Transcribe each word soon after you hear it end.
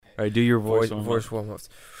All right, do your voice warm-ups.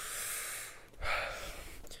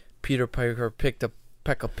 Peter Piper picked a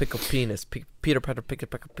peck of pickled penis. Peter Piper picked a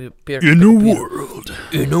peck of penis. In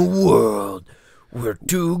a world where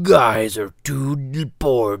two guys are too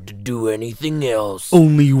bored to do anything else.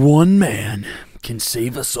 only one man can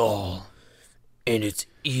save us all. And it's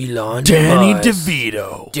Elon Danny Musk.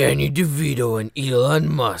 DeVito. Danny DeVito and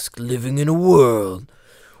Elon Musk living in a world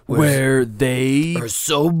Where they... are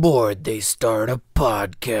so bored they start a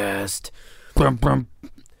podcast Brum, brum.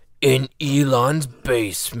 in Elon's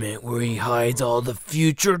basement where he hides all the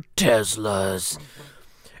future Teslas.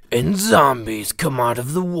 And zombies come out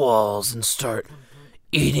of the walls and start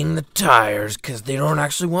eating the tires because they don't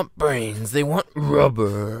actually want brains, they want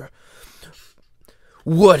rubber.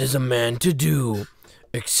 What is a man to do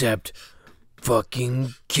except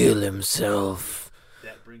fucking kill himself?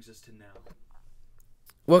 That brings us to now.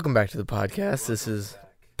 Welcome back to the podcast. This is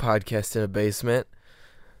Podcast in a Basement.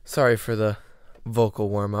 Sorry for the vocal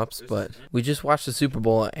warm-ups, but we just watched the Super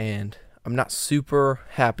Bowl and I'm not super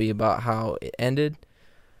happy about how it ended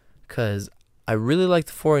because I really like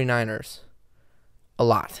the 49ers a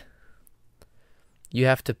lot. You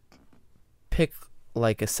have to pick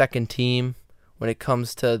like a second team when it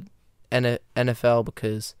comes to NFL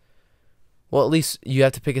because, well, at least you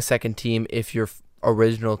have to pick a second team if your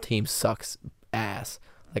original team sucks ass.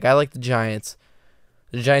 Like, I like the Giants.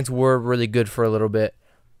 The Giants were really good for a little bit,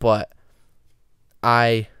 but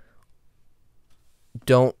I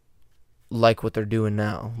don't like what they're doing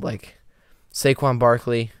now. Like, Saquon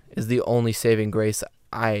Barkley is the only saving grace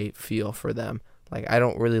I feel for them. Like, I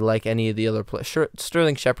don't really like any of the other players. Sure,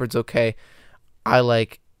 Sterling Shepard's okay. I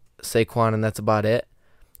like Saquon, and that's about it.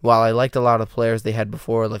 While I liked a lot of players they had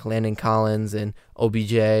before, like Landon Collins and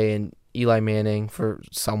OBJ and Eli Manning for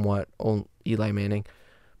somewhat Eli Manning.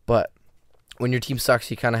 But when your team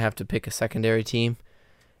sucks, you kind of have to pick a secondary team.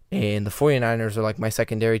 And the 49ers are like my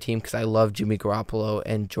secondary team because I love Jimmy Garoppolo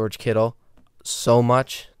and George Kittle so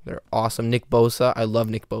much. They're awesome. Nick Bosa, I love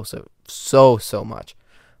Nick Bosa so much.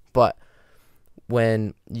 But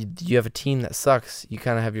when you have a team that sucks, you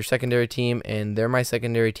kind of have your secondary team, and they're my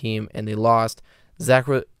secondary team, and they lost. Zach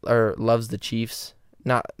loves the Chiefs.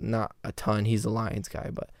 Not a ton. He's a Lions guy,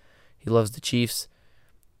 but he loves the Chiefs,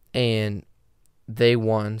 and they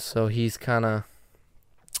won, so he's kind of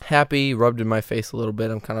happy, rubbed in my face a little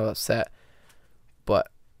bit. I'm kind of upset. But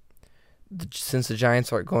since the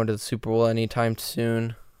Giants aren't going to the Super Bowl anytime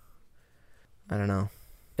soon, I don't know.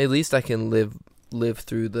 At least I can live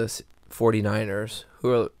through this 49ers,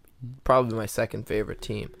 who are probably my second favorite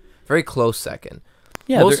team. Very close second.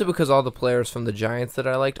 Yeah, mostly because all the players from the Giants that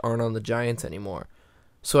I liked aren't on the Giants anymore.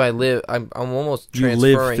 So I'm almost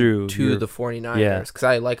transferring to the 49ers because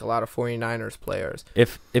I like a lot of 49ers players.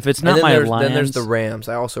 If it's not my Lions... Then there's the Rams.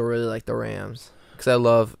 I also really like the Rams because I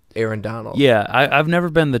love Aaron Donald. Yeah, I've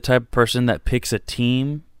never been the type of person that picks a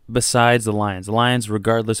team besides the Lions. The Lions,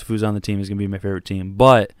 regardless of who's on the team, is going to be my favorite team.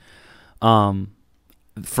 But from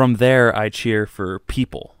there, I cheer for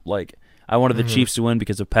people. Like, I wanted the Chiefs to win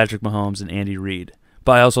because of Patrick Mahomes and Andy Reid.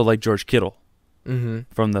 But I also like George Kittle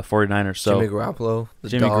from the 49ers. So Jimmy Garoppolo.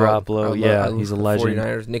 He's a legend.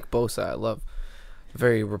 49ers. Nick Bosa, I love.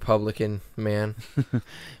 Very Republican man.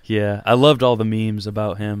 Yeah, I loved all the memes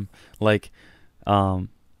about him. Like, I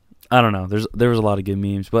don't know. There was a lot of good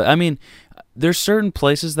memes. But, I mean, there's certain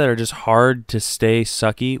places that are just hard to stay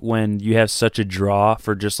sucky when you have such a draw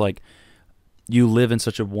for just, like, you live in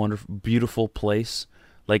such a wonderful, beautiful place.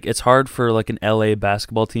 Like, it's hard for, like, an LA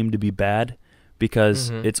basketball team to be bad because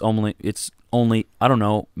it's only I don't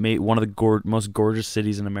know, one of the most gorgeous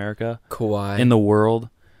cities in America. Kawhi. In the world.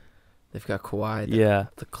 They've got Kawhi.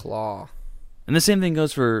 The claw. And the same thing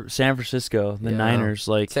goes for San Francisco, the Niners.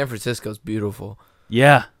 Like, San Francisco's beautiful.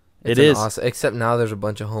 Yeah, it is. Awesome, except now there's a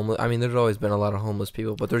bunch of homeless. I mean, there's always been a lot of homeless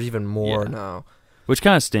people, but there's even more now. Which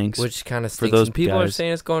kind of stinks. For those and people are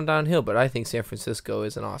saying it's going downhill, but I think San Francisco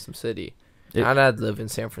is an awesome city. I'd live in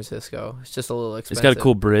San Francisco. It's just a little expensive. It's got a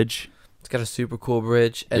cool bridge. It's got a super cool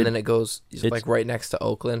bridge, and then it goes like right next to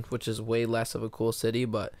Oakland, which is way less of a cool city,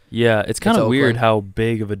 but yeah, it's kind of weird how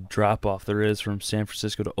big of a drop off there is from San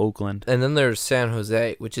Francisco to Oakland. And then there's San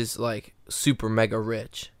Jose, which is like super mega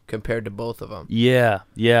rich compared to both of them. Yeah.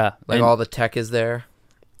 Like all the tech is there.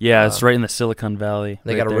 Yeah, it's right in the Silicon Valley.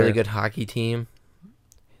 They got a really good hockey team.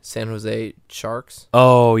 San Jose Sharks.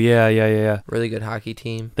 Oh, yeah. Really good hockey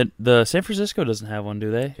team. The San Francisco doesn't have one,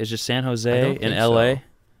 do they? It's just San Jose and LA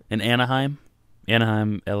and Anaheim.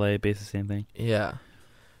 Anaheim, LA, basically the same thing. Yeah.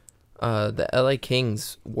 The LA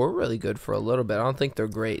Kings were really good for a little bit. I don't think they're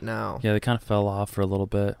great now. Yeah, they kind of fell off for a little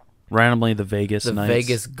bit. randomly the Vegas The Knights.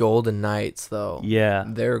 Vegas Golden Knights, though. Yeah.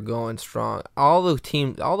 They're going strong. All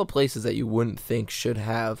the places that you wouldn't think should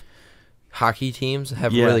have hockey teams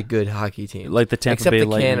have Yeah. really good hockey teams. Like the Tampa Except Bay the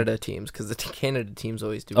Lightning. Canada teams, because the Canada teams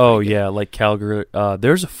always do. Oh pretty good. yeah, like Calgary.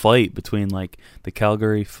 There's a fight between like the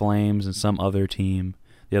Calgary Flames and some other team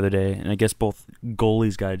the other day, and I guess both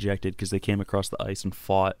goalies got ejected because they came across the ice and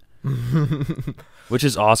fought, which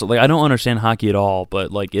is awesome. Like I don't understand hockey at all,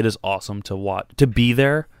 but like it is awesome to watch, to be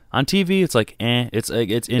there on TV. It's like it's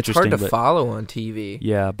interesting. It's hard to but, follow on TV.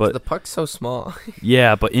 Yeah, 'cause but the puck's so small.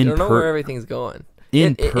 yeah, but You in don't know where everything's going.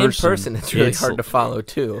 in In person, it's really hard to follow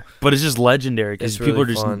too. But it's just legendary because It's people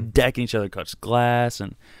really are just fun. decking each other across glass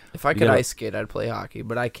and If I could ice skate, I'd play hockey,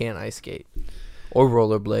 but I can't ice skate or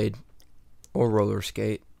rollerblade or roller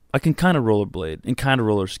skate. I can kind of rollerblade and kind of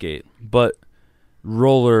roller skate, but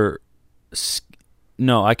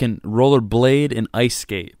I can rollerblade and ice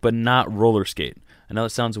skate, but not roller skate. I know it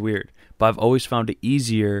sounds weird, but I've always found it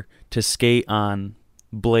easier to skate on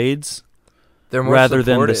blades They're more rather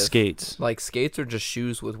than the supportive. skates. Like skates are just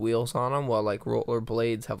shoes with wheels on them, while like roller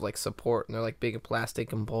blades have like support and they're like big and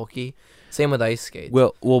plastic and bulky. Same with ice skates.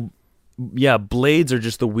 Well, yeah, blades are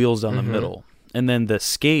just the wheels down the Mhm. middle, and then the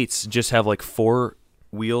skates just have like 4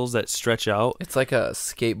 wheels that stretch out. It's like a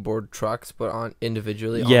skateboard trucks, but on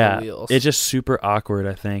individually on Yeah, the wheels. it's just super awkward,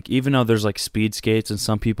 I think. Even though there's like speed skates and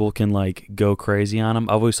some people can like go crazy on them,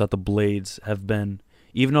 I've always thought the blades have been,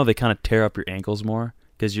 even though they kind of tear up your ankles more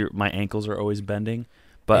because my ankles are always bending,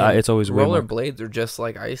 but And it's always way roller more. blades are just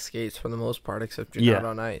like ice skates for the most part, except you're Yeah. not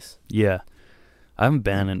on ice. Yeah, I haven't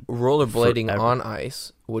been in. Rollerblading Forever. on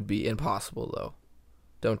ice would be impossible, though.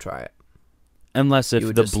 Don't try it. Unless You if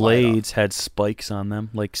would the just slide off. blades had spikes on them,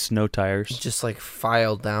 like snow tires. Just like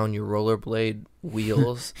file down your rollerblade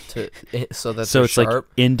wheels so that So they're it's sharp. like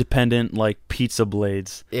independent, like pizza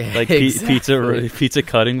blades, Yeah, like exactly. pizza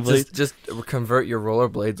cutting blades. Just convert your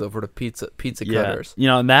rollerblades over to pizza Yeah, cutters.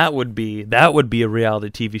 and that would be a reality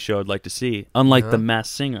TV show I'd like to see. Unlike Yeah. The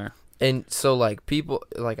Masked Singer. And so like people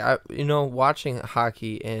like watching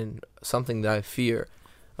hockey, and something that I fear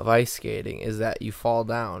of ice skating is that you fall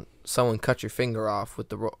down, someone cut your finger off with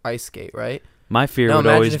the ice skate, right? My fear Now would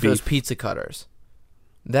imagine always if be it was pizza cutters.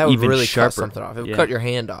 That would even really sharper. cut something off. It would Yeah. cut your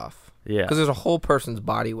hand off. yeah. Because there's a whole person's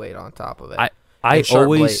body weight on top of it. I And sharp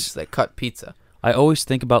blades always that cut pizza. I always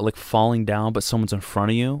think about like falling down, but someone's in front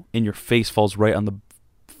of you, and your face falls right on the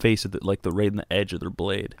face of right in the edge of their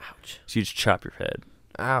blade. Ouch. So you just chop your head.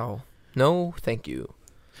 Ow. No, thank you.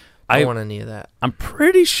 I don't want any of that. I'm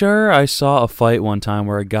pretty sure I saw a fight one time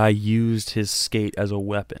where a guy used his skate as a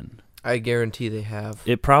weapon. I guarantee they have.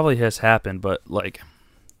 It probably has happened, but like,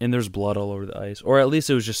 and there's blood all over the ice, or at least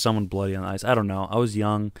it was just someone bloody on the ice. I don't know. I was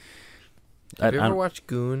young. Have you ever watched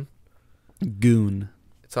Goon? Goon?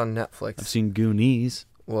 It's on Netflix. I've seen Goonies.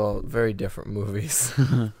 Well, very different movies.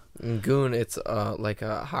 In Goon, it's like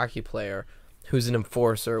a hockey player who's an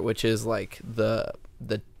enforcer, which is like the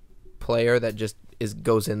player that just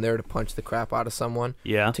goes in there to punch the crap out of someone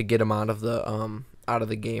Yeah. to get him out of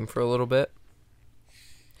the game for a little bit.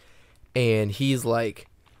 And he's like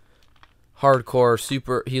hardcore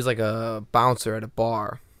super. He's like a bouncer at a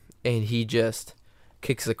bar, and he just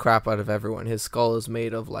kicks the crap out of everyone. His skull is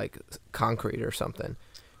made of like concrete or something,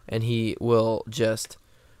 and he will just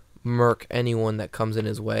murk anyone that comes in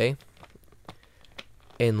his way.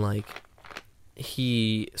 And like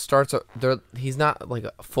he starts he's not like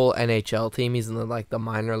a full NHL team. He's in the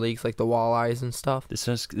minor leagues, like the Walleyes and stuff. This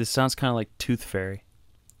sounds kind of like Tooth Fairy.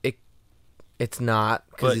 It's not,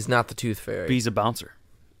 because But- he's not the Tooth Fairy. But he's a bouncer.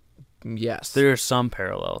 Yes, There are some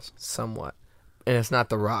parallels. somewhat, and it's not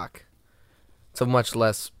The Rock. It's a much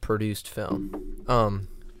less produced film.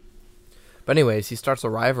 But anyways, he starts a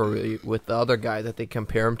rivalry with the other guy that they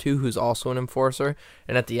compare him to, who's also an enforcer.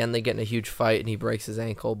 And at the end, they get in a huge fight, and he breaks his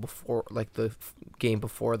ankle before, like the game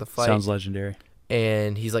before the fight. Sounds legendary.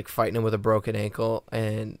 And he's like fighting him with a broken ankle,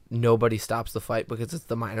 and nobody stops the fight because it's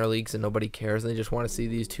the minor leagues and nobody cares, and they just want to see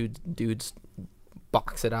these two dudes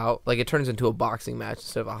box it out. Like it turns into a boxing match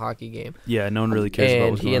instead of a hockey game. Yeah, no one really cares about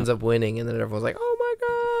And what's he going ends on. up winning, and then everyone's like, "Oh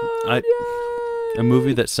my god!" yay!" A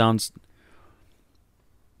movie that sounds.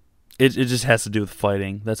 It just has to do with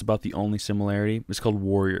fighting. That's about the only similarity. It's called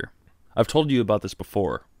Warrior. I've told you about this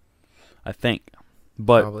before, I think,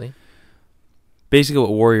 but Probably. basically what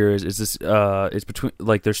Warrior is this. It's between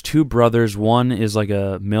like there's two brothers. One is like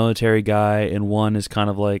a military guy, and one is kind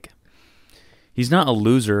of like. He's not a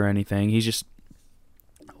loser or anything. He's just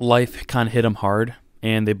life kind of hit him hard,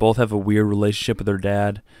 and they both have a weird relationship with their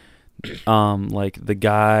dad. Like the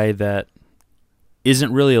guy that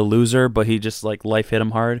isn't really a loser, but he just like life hit him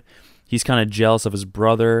hard. he's kind of jealous of his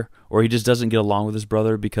brother, or he just doesn't get along with his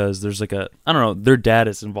brother because there's like I don't know, their dad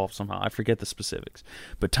is involved somehow. I forget the specifics,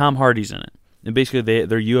 but Tom Hardy's in it, and basically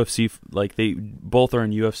they're UFC, like they both are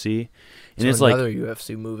in UFC, and So it's another like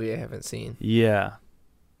UFC movie I haven't seen. yeah.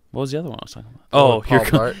 What was the other one I was talking about? Oh,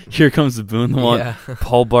 Here Comes the Boon. The one Yeah.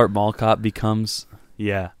 Paul Bart Mall Cop becomes.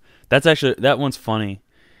 Yeah, that one's funny.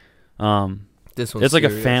 This one's It's like a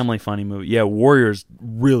serious. family funny movie. Yeah, Warrior's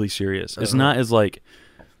really serious. It's not as like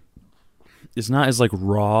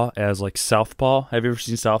raw as like Southpaw. Have you ever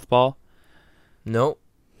seen Southpaw? Nope.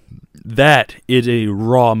 That is a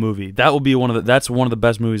raw movie. That's one of the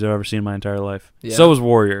best movies I've ever seen in my entire life. Yeah. So is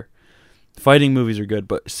Warrior. Fighting movies are good,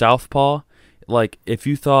 but Southpaw, like if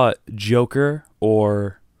you thought Joker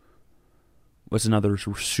or what's another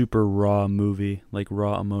super raw movie, like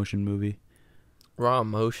raw emotion movie, Raw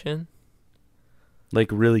Emotion. like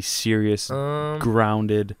really serious,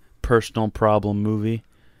 grounded personal problem movie.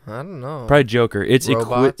 I don't know. Probably Joker. It's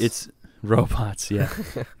Robots? it's robots. Yeah,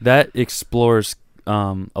 that explores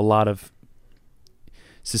a lot of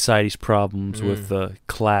society's problems with the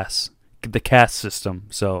caste system.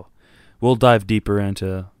 So we'll dive deeper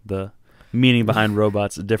into the meaning behind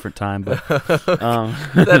robots at a different time. But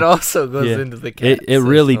That also goes yeah, into the cat it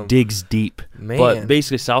really system. digs deep. Man. But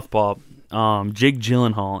basically, Southpaw, Jake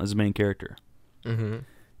Gyllenhaal is the main character. Mm-hmm.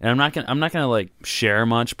 And I'm not gonna like share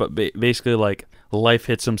much, but basically like life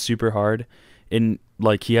hits him super hard, and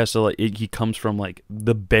like he has to he comes from like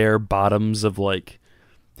the bare bottoms of like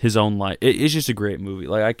his own life. It's just a great movie.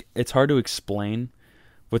 Like it's hard to explain.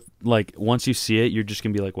 With like once you see it, you're just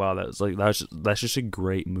gonna be like, wow, that's just a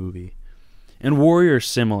great movie. And Warrior is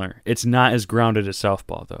similar. It's not as grounded as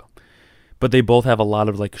Southpaw though, but they both have a lot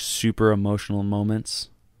of like super emotional moments.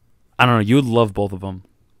 I don't know. You would love both of them.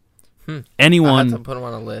 I Anyone have to put them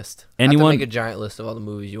on a list. anyone- I have to make a giant list of all the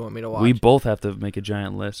movies you want me to watch. We both have to make a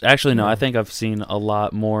giant list. Actually, no, Yeah. I think I've seen a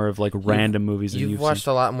lot more of like random movies than You've you've watched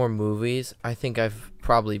seen. a lot more movies. I think I've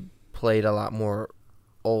probably played a lot more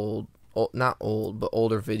not old, but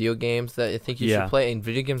older video games that I think you Yeah. should play. And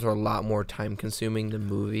video games are a lot more time consuming than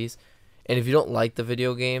movies. And if you don't like the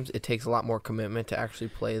video games, it takes a lot more commitment to actually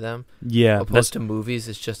play them. Yeah, that's Opposed to movies,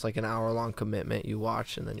 it's just like an hour-long commitment you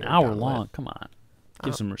watch and then an you're hour done with. long. Come on,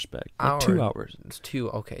 give Hour- some respect. hour Like 2 and- hours. It's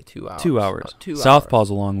 2 hours. 2 hours. 2 hours. Southpaw's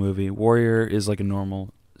a long movie. Warrior is like a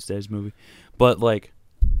normal stage movie, but like,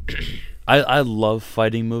 I love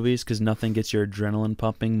fighting movies because nothing gets your adrenaline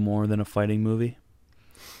pumping more than a fighting movie.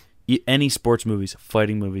 Any sports movies,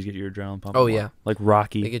 fighting movies get your adrenaline pumping. Oh, more. yeah. Like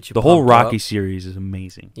Rocky. They get you The whole pumped Rocky up. series is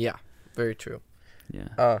amazing. Yeah, very true.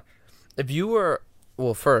 Yeah. If you were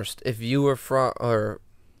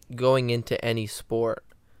going into any sport,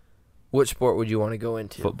 which sport would you want to go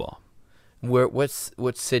into? Football.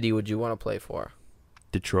 What city would you want to play for?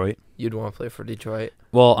 Detroit. You'd want to play for Detroit.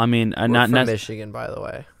 Well, I mean, We're not from Michigan, by the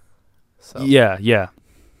way. So Yeah.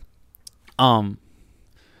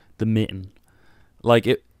 The mitten. Like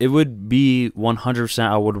it would be 100%.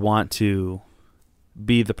 I would want to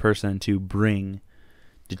be the person to bring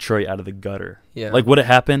Detroit out of the gutter. yeah. Like, would it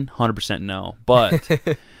happen? 100% no. But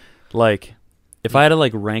like, if I had to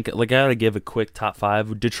like rank it, like I had to give a quick top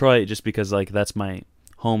 5, Detroit, just because like that's my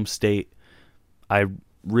home state. I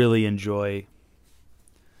really enjoy.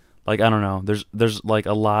 Like, I don't know. There's like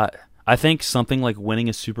a lot. I think something like winning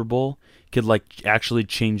a Super Bowl could like actually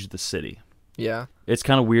change the city. yeah. It's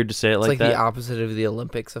kind of weird to say it It's like that. the opposite of the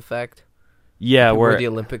Olympics effect. Yeah, Where where the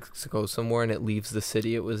Olympics go somewhere and it leaves the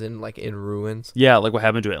city it was in like in ruins. yeah, like what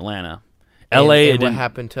happened to Atlanta, And- L.A. And it what didn't,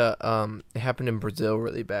 happened to it happened in Brazil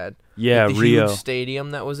really bad. yeah, Like, the Rio, huge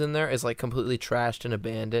stadium that was in there is like completely trashed and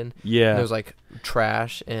abandoned. yeah, There's like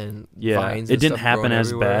trash and yeah. vines. It and didn't stuff happen growing as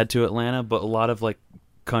everywhere. bad to Atlanta, but a lot of like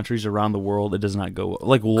countries around the world, it does not go well.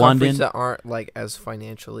 Like Countries London, that aren't like as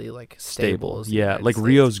financially like stable. As the Yeah, United like States.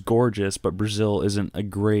 Rio's gorgeous, but Brazil isn't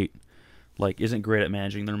great at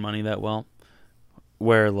managing their money that well.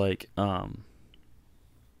 Where like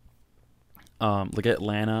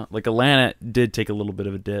Atlanta did take a little bit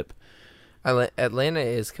of a dip. Atlanta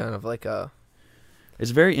is kind of like a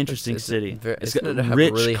It's a very interesting it's city. It's got going to have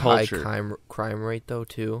rich a really culture. high crime rate though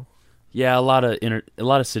too. Yeah, a lot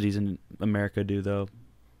of cities in America do though,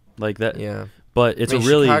 like that. Yeah, But it's I mean, a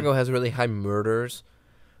really Chicago has really high murders,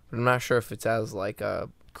 but I'm not sure if it's as like a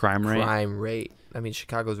crime rate. crime rate. I mean,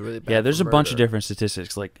 Chicago's really bad. Yeah, there's for a bunch of murder. different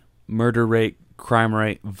statistics like murder rate, crime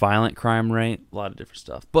rate, violent crime rate, a lot of different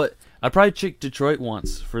stuff. But I'd probably check Detroit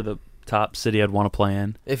once for the top city I'd want to play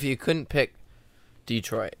in. If you couldn't pick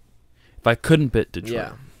Detroit, If I couldn't pick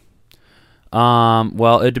Detroit. yeah,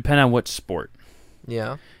 Well, it depends on what sport.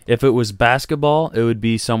 yeah, If it was basketball, it would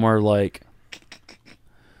be somewhere like,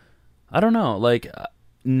 I don't know, like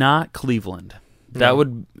not Cleveland.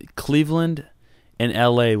 Cleveland and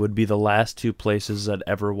LA would be the last two places I'd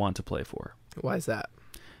ever want to play for. Why is that?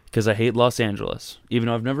 Because I hate Los Angeles, even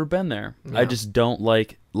though I've never been there. Yeah. I just don't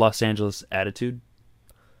like Los Angeles attitude.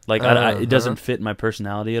 Like it doesn't fit my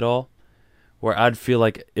personality at all. Where I'd feel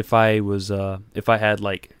like if I had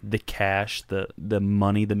like the cash, the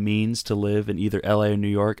money, the means to live in either LA or New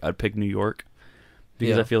York, I'd pick New York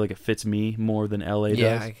because I feel like it fits me more than LA does.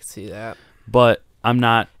 Yeah, I can see that. But I'm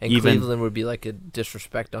not and even. Cleveland would be like a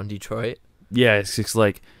disrespect on Detroit. Yeah, it's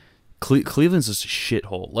like Cleveland's just a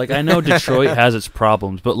shithole. Like I know Detroit has its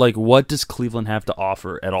problems, but like what does Cleveland have to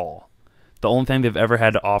offer at all? The only thing they've ever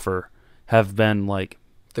had to offer have been like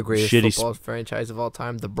the greatest shitty football franchise of all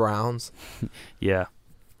time, the Browns. Yeah.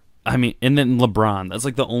 I mean, and then LeBron. That's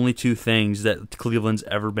like the only two things that Cleveland's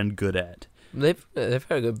ever been good at. They've had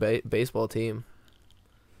a good baseball team.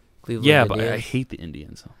 Cleveland yeah, Indians. but I hate the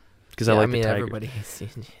Indians because I like the Tigers. Everybody hates the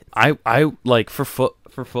Indians. I like for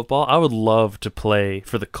football. I would love to play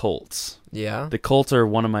for the Colts. Yeah. The Colts are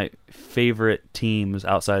one of my favorite teams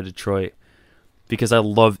outside of Detroit because I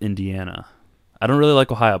love Indiana. I don't really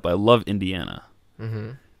like Ohio, but I love Indiana.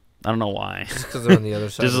 Mm-hmm. I don't know why. Just because they're on the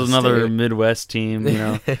other side. Just of the another state. Midwest team, you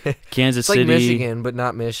know. Kansas it's like City, Michigan, but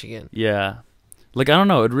not Michigan. Yeah, like I don't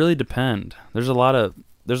know. It really depends. There's a lot of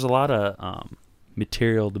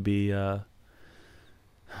material to be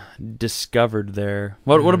discovered there.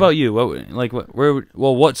 What about you?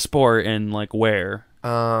 What sport and like where?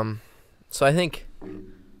 So I think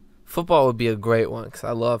football would be a great one because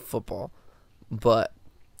I love football, but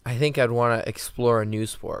I think I'd want to explore a new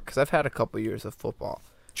sport because I've had a couple years of football.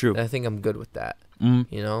 True. And I think I'm good with that. Mm.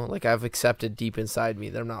 You know, like I've accepted deep inside me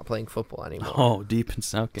that I'm not playing football anymore. Oh, deep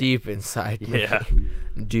inside. Okay. Deep inside me. Yeah.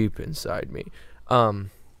 Deep inside me.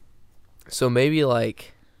 So maybe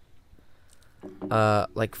like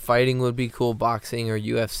fighting would be cool, boxing or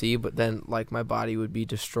UFC, but then like my body would be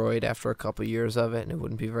destroyed after a couple years of it, and it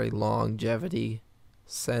wouldn't be very longevity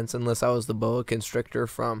sense unless I was the boa constrictor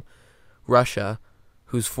from Russia,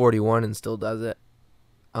 who's 41 and still does it.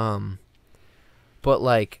 But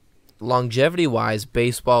like longevity wise,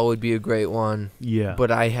 baseball would be a great one. Yeah.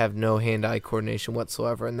 But I have no hand-eye coordination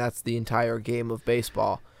whatsoever, and that's the entire game of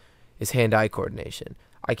baseball is hand-eye coordination.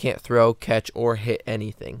 I can't throw, catch, or hit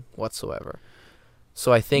anything whatsoever.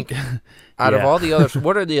 So I think out of all the other,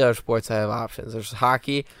 what are the other sports that have options? There's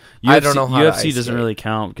hockey. I don't know how UFC to ice doesn't skate. really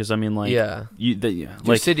count because I mean like Yeah. Your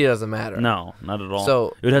like city doesn't matter. no, not at all.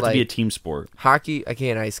 So, it would have to be a like, team sport. Hockey, I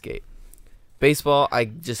can't ice skate. Baseball, I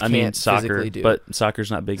just I can't mean soccer, physically do. but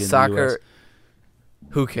soccer's not big in the US. Soccer,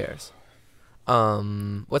 who cares?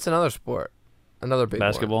 What's another sport? Another big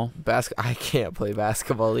Basketball. One. I can't play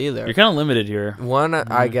basketball either. You're kind of limited here. One,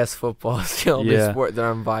 I guess football is the only Yeah. sport that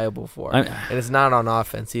I'm viable for. And it's not on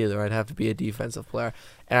offense either. I'd have to be a defensive player.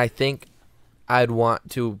 And I think I'd want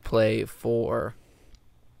to play for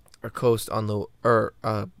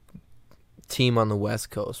a team on the West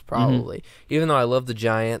Coast, probably. Mm-hmm. Even though I love the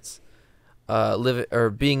Giants,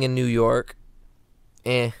 being in New York,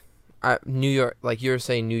 New York, like you were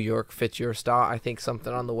saying, New York fits your style. I think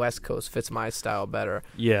something on the West Coast fits my style better.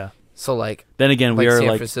 Yeah. So like, Then again, we are San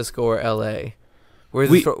like Francisco or L.A.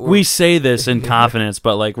 we say this in confidence,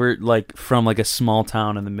 but like we're like from like a small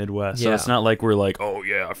town in the Midwest, so Yeah. it's not like we're like, oh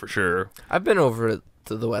yeah, for sure. I've been over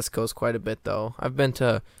to the West Coast quite a bit though. I've been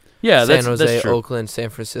to Yeah, San that's Jose, true. Oakland, San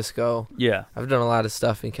Francisco. Yeah, I've done a lot of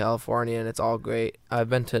stuff in California, and it's all great. I've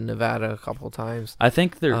been to Nevada a couple times. I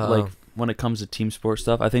think they're like when it comes to team sport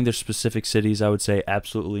stuff, I think there's specific cities I would say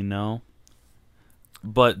absolutely no,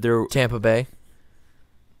 but there Tampa Bay.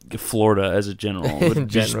 Florida as a general would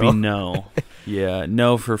just be no. Yeah,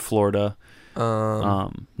 no for Florida.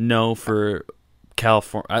 No for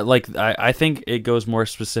California. I think it goes more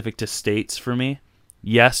specific to states for me.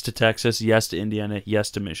 Yes to Texas. Yes to Indiana.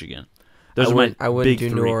 Yes to Michigan. Those are my I wouldn't big do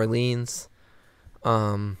three. New Orleans.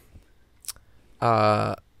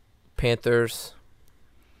 Panthers.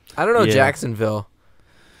 I don't know, Yeah. Jacksonville.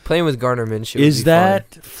 Playing with Gardner Minshew. would Is be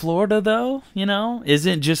that Florida though? You know,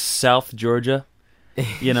 isn't just South Georgia?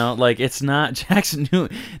 You know, like it's not Jackson.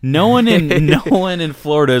 No one in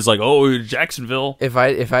Florida is like, oh, Jacksonville. If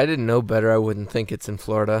I didn't know better, I wouldn't think it's in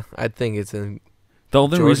Florida. I'd think it's in. The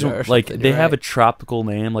only Georgia reason, or like, something, they you're have a right. tropical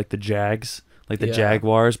name, like the Jags, like the Yeah.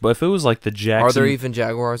 Jaguars. But if it was like the Jackson, Are there even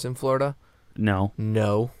Jaguars in Florida? no.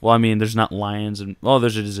 No. Well, I mean, there's not lions and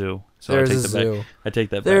there's a zoo. So There's I a take that zoo. back. I take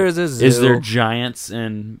that There's back. a zoo. Is there giants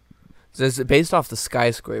and? It's based off the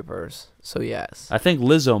skyscrapers, so yes. I think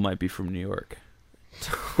Lizzo might be from New York.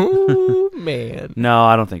 Ooh, man. No,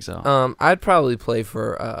 I don't think so. I'd probably play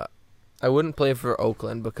for. I wouldn't play for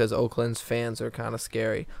Oakland because Oakland's fans are kind of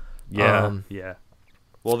scary. Yeah, yeah.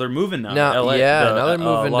 Well, they're moving now. Now, to LA, now they're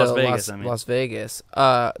moving Las to Vegas. Las Vegas.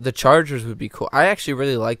 The Chargers would be cool. I actually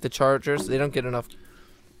really like the Chargers. They don't get enough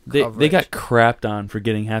they got crapped on for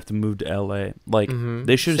have to move to LA. Like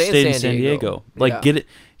they should have stayed in San Diego. Like get it,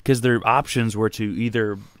 because their options were to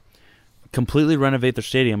either completely renovate their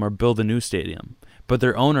stadium or build a new stadium. But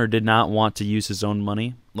their owner did not want to use his own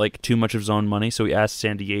money, like too much of his own money. So he asked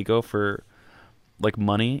San Diego for like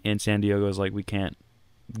money, and San Diego was like, "We can't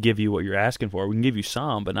give you what you're asking for. We can give you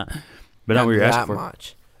some, but not what you're asking for."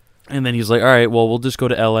 Much. And then he's like, "All right, well, we'll just go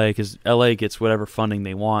to LA because LA gets whatever funding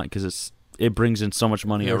they want because it brings in so much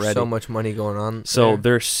money There's already. so much money going on. So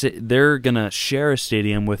there. they're gonna share a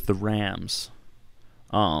stadium with the Rams,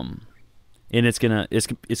 and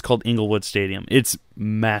it's called Inglewood Stadium. It's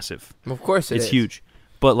massive. Of course, it's huge.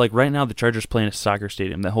 But like right now, the Chargers play in a soccer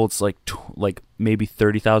stadium that holds like maybe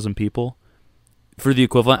 30,000 people. For the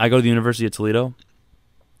equivalent, I go to the University of Toledo.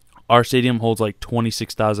 Our stadium holds like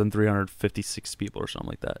 26,356 people or something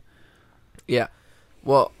like that. Yeah.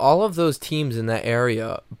 Well, all of those teams in that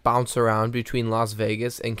area bounce around between Las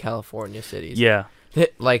Vegas and California cities. Yeah.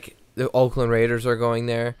 Like the Oakland Raiders are going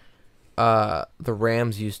there. The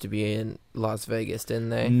Rams used to be in Las Vegas, didn't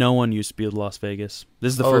they? No one used to be in Las Vegas.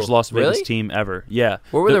 This is the first Las Vegas really? team ever. Yeah.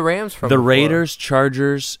 Where were the Rams from? The before? Raiders,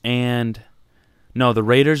 Chargers, the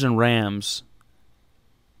Raiders and Rams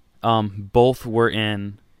both were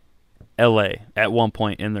in L.A. at one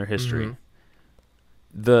point in their history.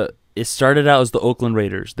 Mm-hmm. It started out as the Oakland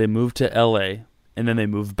Raiders. They moved to L.A., and then they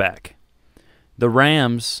moved back. The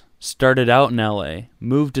Rams started out in L.A.,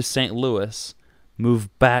 moved to St. Louis,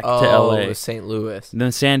 moved back to L.A. Oh, St. Louis. And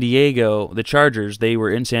then San Diego, the Chargers, they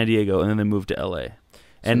were in San Diego, and then they moved to L.A.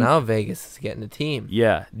 And now Vegas is getting a team.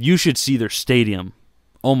 Yeah. You should see their stadium.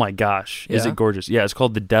 Oh, my gosh. Yeah? Is it gorgeous? Yeah, it's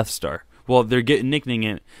called the Death Star. Well, they're nicknaming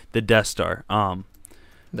it the Death Star.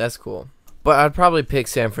 That's cool. But I'd probably pick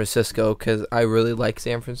San Francisco because I really like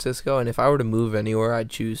San Francisco. And if I were to move anywhere, I'd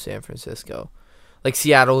choose San Francisco. Like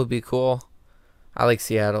Seattle would be cool. I like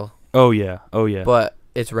Seattle. Oh, yeah. But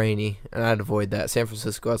it's rainy, and I'd avoid that. San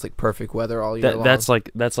Francisco has like perfect weather all year long. That's like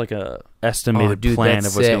a estimated plan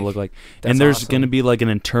of what's going to look like. That's and there's awesome. going to be like an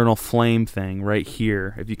internal flame thing right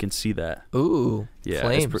here, if you can see that. Ooh, yeah,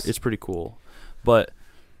 flames. It's pretty cool. But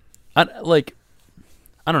I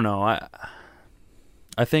don't know.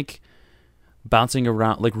 I think bouncing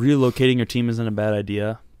around, like relocating your team isn't a bad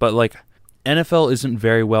idea. But like NFL isn't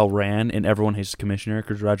very well ran, and everyone hates the commissioner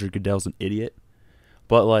because Roger Goodell's an idiot.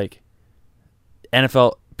 But like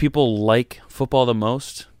NFL, people like football the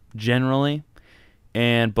most generally,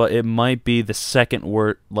 but it might be the second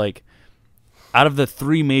word, like out of the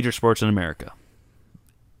three major sports in America: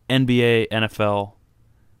 NBA, NFL,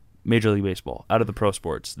 Major League Baseball. Out of the pro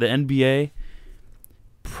sports, the NBA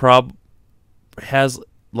has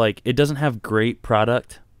like, it doesn't have great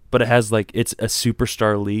product, but it has like, it's a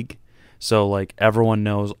superstar league. So like everyone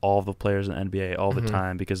knows all the players in the NBA all the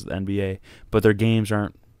time because of the NBA, but their games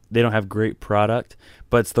they don't have great product,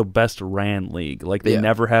 but it's the best ran league. Like they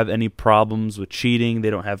never have any problems with cheating.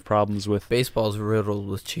 They don't have problems with baseball's riddled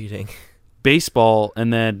with cheating. Baseball,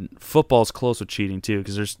 and then football's close with cheating too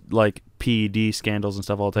because there's like PED scandals and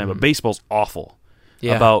stuff all the time. But baseball's awful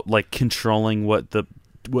about like controlling what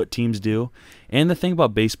teams do. And the thing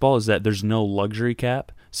about baseball is that there's no luxury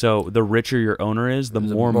cap. So the richer your owner is, the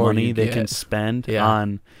more money they can spend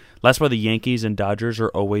on. That's why the Yankees and Dodgers are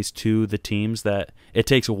always the teams that it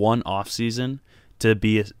takes one off season to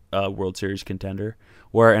be a World Series contender.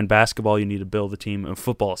 Where in basketball you need to build a team, and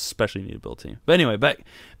football especially you need to build a team. But anyway,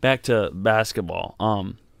 back to basketball.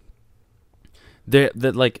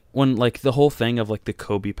 Like when like the whole thing of like the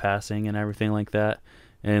Kobe passing and everything like that,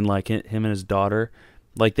 and like him and his daughter,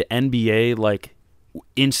 like the NBA like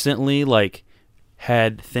instantly like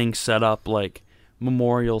had things set up like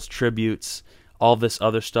memorials, tributes, all this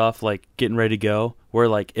other stuff like getting ready to go. Where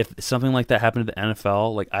like if something like that happened to the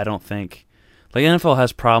NFL, like I don't think. Like NFL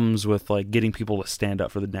has problems with like getting people to stand up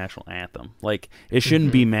for the national anthem. Like it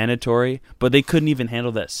shouldn't be mandatory, but they couldn't even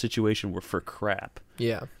handle that situation for crap.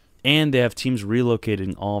 Yeah. And they have teams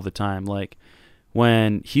relocating all the time. Like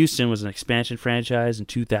when Houston was an expansion franchise in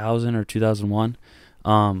 2000 or 2001,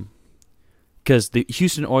 because the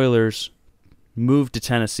Houston Oilers moved to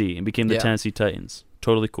Tennessee and became the Tennessee Titans.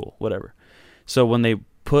 Totally cool, whatever. So when they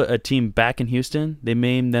put a team back in Houston, they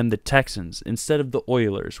named them the Texans instead of the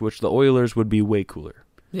Oilers, which the Oilers would be way cooler.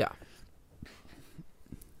 Yeah.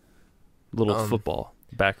 Little football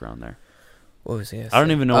background there. What was he? I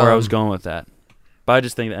don't even know where I was going with that. But I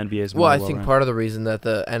just think the NBA is more well, I think part of the reason that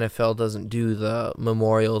the NFL doesn't do the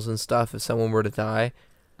memorials and stuff if someone were to die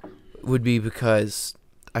would be because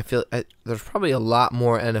I feel there's probably a lot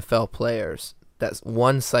more NFL players that's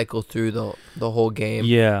one cycle through the whole game.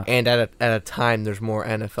 Yeah. And at a time, there's more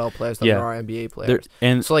NFL players than there are NBA players.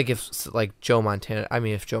 And so, like, if Joe Montana,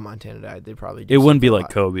 if Joe Montana died, they'd probably do it wouldn't be something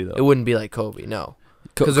like Kobe, though. It wouldn't be like Kobe, no.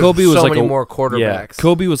 Because Kobe was so like many more quarterbacks. Yeah,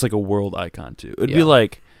 Kobe was like a world icon, too. It'd be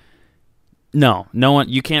like, no one,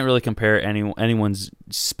 you can't really compare anyone's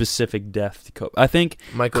specific death to Kobe. I think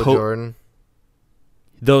Michael Jordan.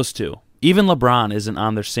 Those two. Even LeBron isn't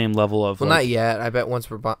on their same level of. Well, like, not yet. I bet once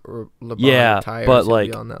LeBron retires, but he'll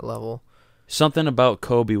like be on that level. Something about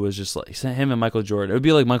Kobe was just like him and Michael Jordan. It would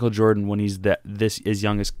be like Michael Jordan when he's this as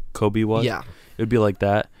young as Kobe was. Yeah, it would be like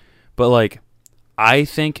that. But like, I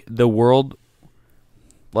think the world,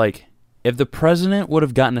 like, if the president would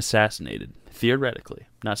have gotten assassinated, theoretically,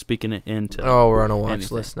 not speaking it into. Oh, we're on a watch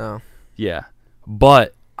anything. list now. Yeah,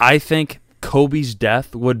 but I think Kobe's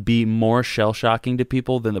death would be more shell-shocking to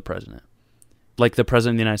people than the president. Like the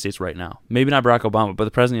president of the United States right now. Maybe not Barack Obama, but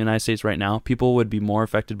the president of the United States right now, people would be more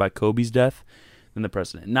affected by Kobe's death than the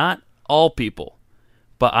president. Not all people,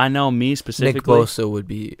 but I know me specifically. Nick Bosa would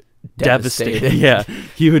be devastated. Yeah,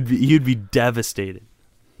 he'd be devastated.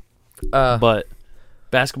 But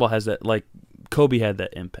basketball has that, like, Kobe had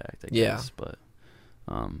that impact, I guess. But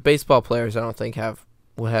baseball players, I don't think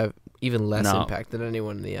would have even less impact than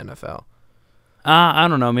anyone in the NFL. I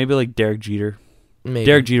don't know. Maybe like Derek Jeter. Maybe.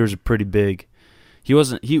 Derek Jeter's pretty big. He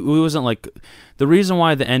wasn't like the reason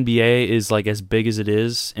why the NBA is like as big as it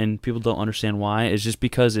is, and people don't understand why, is just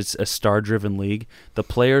because it's a star-driven league. The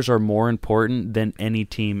players are more important than any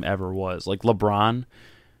team ever was. Like LeBron,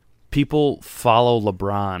 people follow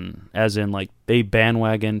LeBron as in like they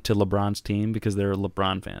bandwagon to LeBron's team because they're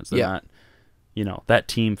LeBron fans. They're not, that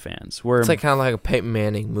team fans. Where it's like kind of like a Peyton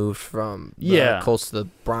Manning moved from the Colts to the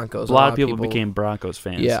Broncos. A lot of people became Broncos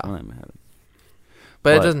fans. Yeah.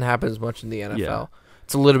 But it doesn't happen as much in the NFL. Yeah.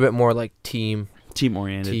 It's a little bit more like team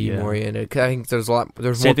oriented. I think there's more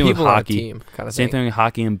people on a team kind of Same thing. thing with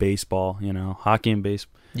hockey and baseball. Hockey and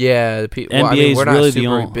baseball. Yeah, NBA we're not really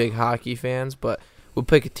super big hockey fans, but we'll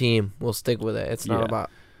pick a team. We'll stick with it. It's not about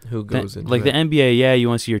who goes into like it. The NBA. Yeah, you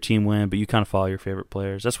want to see your team win, but you kind of follow your favorite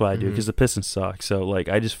players. That's what I do because the Pistons suck. So like,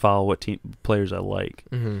 I just follow what players I like.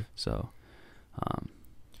 Mm-hmm. So,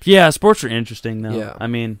 sports are interesting though. Yeah. I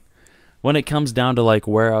mean, when it comes down to like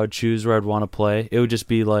where I would choose where I'd want to play, it would just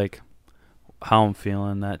be like how I'm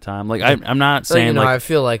feeling that time. Like I'm not saying I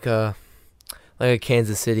feel like a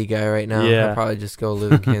Kansas City guy right now. Yeah. I'll probably just go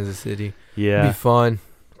live in Kansas City. Yeah, it'd be fun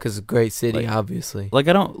because it's a great city, obviously. Like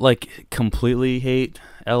I don't like completely hate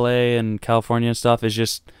LA and California and stuff. It's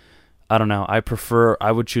just I don't know.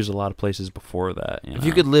 I would choose a lot of places before that. If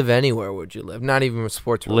you could live anywhere, would you live? Not even with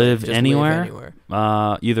sports related. Live anywhere?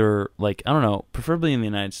 Either like I don't know, preferably in the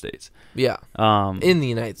United States. Yeah. In the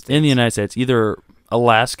United States. In the United States, either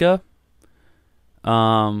Alaska,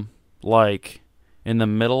 like in the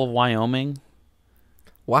middle of Wyoming.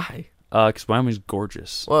 Why? Because Wyoming's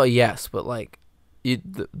gorgeous. Well, yes, but like,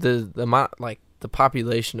 the amount, like the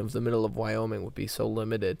population of the middle of Wyoming would be so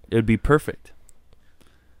limited. It would be perfect.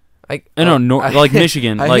 Like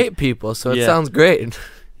Michigan. I hate people, so it sounds great.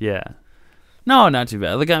 Yeah. No, not too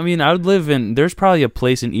bad. Like I mean, I would live in. There's probably a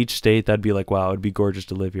place in each state that'd be like, wow, it'd be gorgeous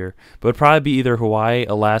to live here. But it'd probably be either Hawaii,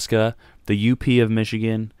 Alaska, the UP of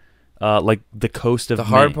Michigan, like the coast of. The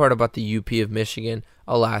hard part about the UP of Michigan,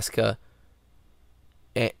 Alaska,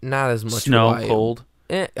 not as much snow, Hawaii. cold.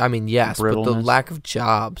 I mean, yes, but the lack of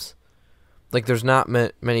jobs. Like, there's not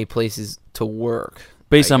many places to work.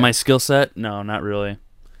 Based on my skill set, no, not really.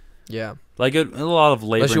 Yeah. Like a lot of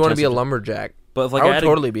labor. Unless you want to be a lumberjack. But if, like, I would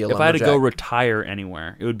totally be a lumberjack. If I had to go retire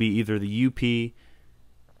anywhere, it would be either the UP,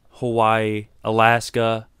 Hawaii,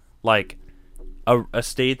 Alaska, like a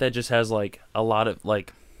state that just has like a lot of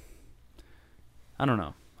like I don't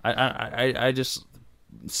know. I just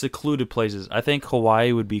secluded places. I think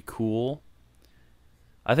Hawaii would be cool.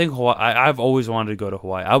 I think Hawaii. I've always wanted to go to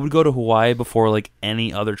Hawaii. I would go to Hawaii before like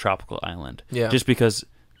any other tropical island. Yeah. Just because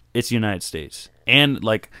it's the United States and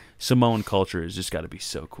like Samoan culture has just got to be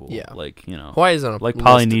so cool. Yeah. Like Hawaii's on a like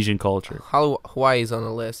Polynesian culture. Hawaii's on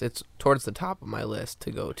a list. It's towards the top of my list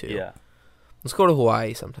to go to. Yeah. Let's go to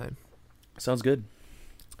Hawaii sometime. Sounds good.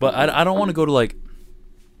 But I don't want to go to like.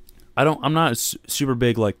 I'm not a super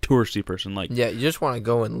big like touristy person. Like you just want to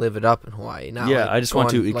go and live it up in Hawaii. Not I just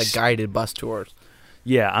want to like guided bus tours.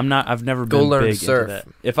 Yeah, I'm not. I've never been big into that.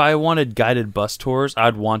 If I wanted guided bus tours,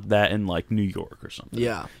 I'd want that in like New York or something.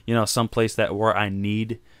 Yeah, some place where I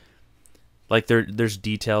need, like there's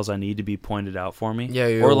details I need to be pointed out for me. Yeah,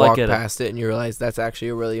 you walk past it and you realize that's actually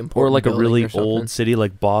a really important. Or like a really old city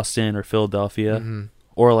like Boston or Philadelphia,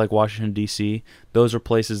 or like Washington D.C. Those are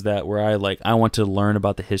places where I want to learn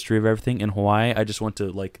about the history of everything. In Hawaii, I just want to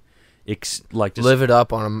like like just live it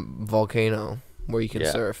up on a volcano where you can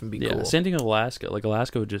Yeah. surf and be yeah. cool. Same thing with Alaska. Like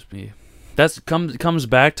Alaska would just be. That's comes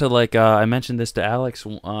back to like I mentioned this to Alex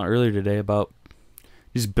earlier today about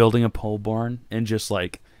just building a pole barn and just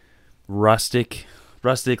like rustic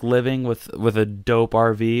living with a dope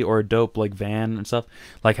RV or a dope like van and stuff.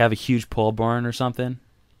 Like have a huge pole barn or something.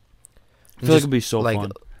 I feel like it'd be so like,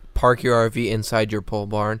 fun. Park your RV inside your pole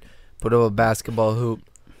barn, put up a basketball hoop,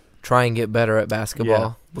 try and get better at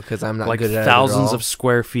basketball because I'm not Like good at thousands it at all. of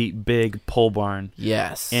square feet big pole barn.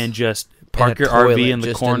 Yes. And just And park a your toilet RV in the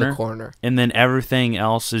just corner. And then everything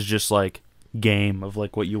else is just like game of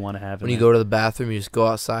like what you want to have. When you go to the bathroom, you just go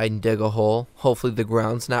outside and dig a hole. Hopefully the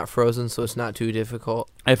ground's not frozen, so it's not too difficult.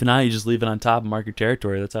 If not, you just leave it on top and mark your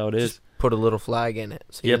territory. That's how it is. Just put a little flag in it,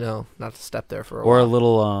 so Yep. you know not to step there for a Or while.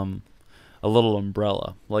 a little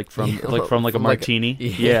umbrella, like from Yeah, like a from like a- martini.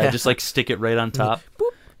 yeah. Yeah, just like stick it right on top.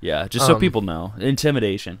 Yeah, just so people know.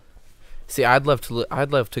 Intimidation. See, I'd love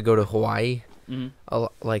to go to Hawaii, Mm-hmm.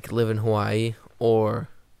 like live in Hawaii, or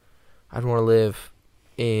I'd want to live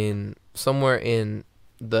in somewhere in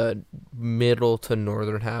the middle to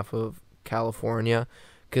northern half of California,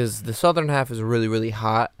 because the southern half is really, really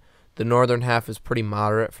hot. The northern half is pretty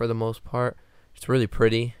moderate for the most part. It's really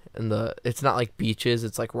pretty, and it's not like beaches.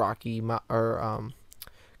 It's like rocky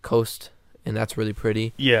coast, and that's really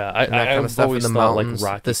pretty. Yeah, And that kind of stuff in the mountains,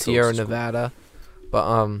 Rocky the Sierra Coast is cool. Nevada.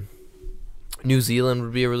 But New Zealand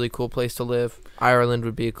would be a really cool place to live. Ireland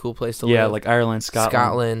would be a cool place to live. Yeah, like Ireland,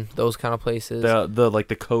 Scotland, those kind of places. the like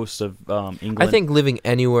the coast of England. I think living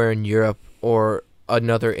anywhere in Europe or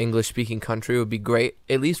another English-speaking country would be great,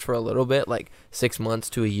 at least for a little bit, like 6 months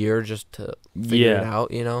to a year, just to figure it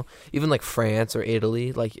out. You know, even like France or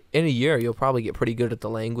Italy. Like in a year, you'll probably get pretty good at the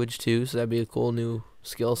language too. So that'd be a cool new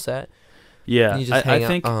skill set. Yeah, And you just I hang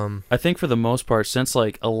think out, I think for the most part, since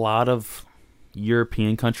like a lot of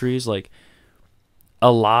European countries, like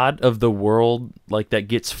a lot of the world like that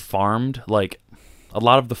gets farmed, like a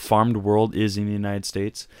lot of the farmed world is in the United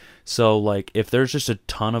States. So like if there's just a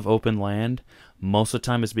ton of open land, most of the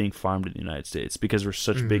time it's being farmed in the United States because we're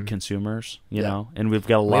such big consumers, you know, and we've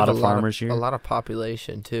got a We lot have of farmers here. A lot of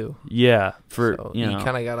population too. Yeah, for So you know,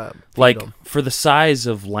 kind of gotta feed like 'em. for the size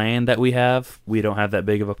of land that we have, we don't have that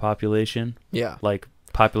big of a population. Yeah, Like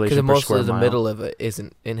population because per mostly square the mile. middle of it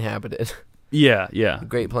isn't inhabited. Yeah, yeah.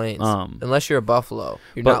 Great Plains, Um, unless you're a buffalo,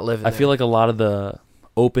 you're but not living. I feel like a lot of the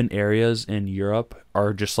open areas in Europe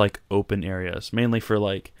are just like open areas, mainly for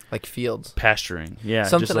like like fields. pasturing. Yeah,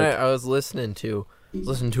 Something just like, I was listening to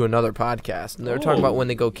another podcast, and they were talking about when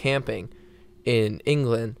they go camping in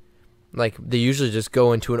England, like they usually just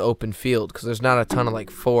go into an open field because there's not a ton of like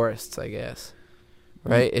forests, I guess.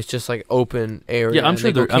 Right? It's just like open area. yeah. I'm and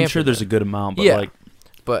sure they go I'm sure camping there's there. a good amount, but Yeah, like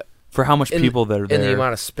but for how much people that are there. and the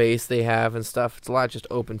amount of space they have and stuff, it's a lot just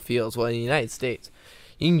open fields. Well, in the United States,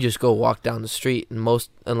 you can just go walk down the street, and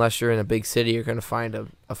unless you're in a big city, you're gonna find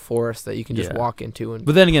a forest that you can just Yeah. walk into. And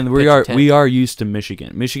But then again, we pitch a are tent. used to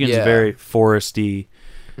Michigan. Michigan's Yeah. very foresty.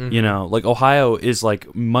 Mhm. You know, like Ohio is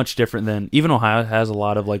like much different than even Ohio has a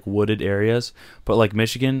lot of like wooded areas, but like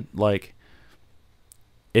Michigan, like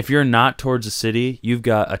if you're not towards the city, you've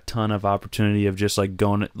got a ton of opportunity of just like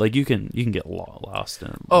going like you can get lost in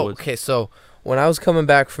the Oh, woods. okay. So when I was coming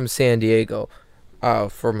back from San Diego,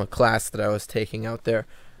 from a class that I was taking out there,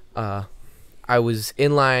 I was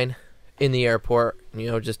in line in the airport. You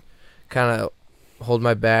know, just kind of hold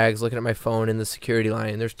my bags, looking at my phone in the security line,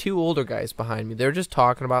 and there's two older guys behind me. They were just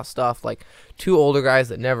talking about stuff, like two older guys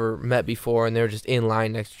that never met before, and they were just in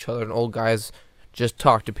line next to each other. And old guys just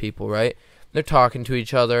talk to people, right? They're talking to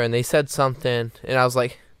each other, and they said something, and I was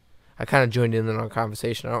like, I kind of joined in on a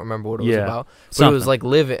conversation. I don't remember what it was Yeah, about, but something. it was like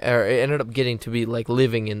living, or it ended up getting to be like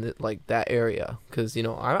living in like that area, because you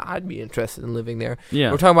know I'd be interested in living there.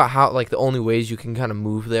 Yeah. We're talking about how like the only ways you can kind of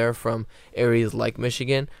move there from areas like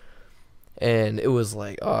Michigan, and it was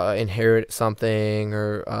like inherit something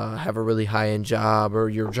or have a really high end job or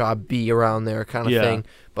your job be around there kind of Yeah. thing.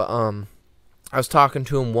 But I was talking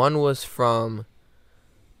to him. One was from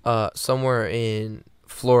somewhere in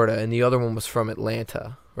Florida, and the other one was from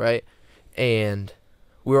Atlanta, right? And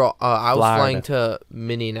we were I was Florida. flying to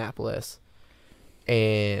Minneapolis,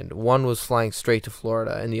 and one was flying straight to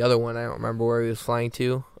Florida, and the other one I don't remember where he was flying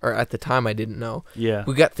to, or at the time I didn't know. Yeah.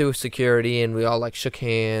 We got through security, and we all like shook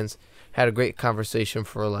hands, had a great conversation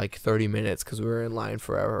for like 30 minutes because we were in line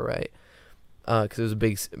forever, right? Because it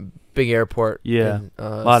was a big airport. Yeah. in,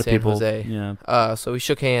 A lot of San people. Jose. Yeah. So we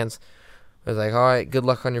shook hands. I was like, all right, good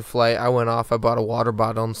luck on your flight. I went off. I bought a water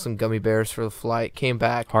bottle and some gummy bears for the flight. Came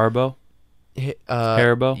back. Haribo?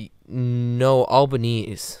 Haribo? No,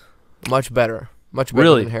 Albanese. Much better. Much better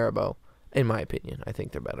Really? than Haribo. In my opinion, I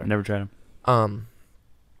think they're better. Never tried them.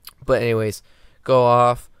 But anyways, go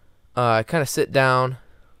off. I kind of sit down.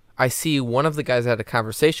 I see one of the guys I had a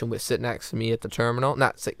conversation with sit next to me at the terminal.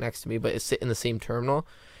 Not sit next to me, but sit in the same terminal.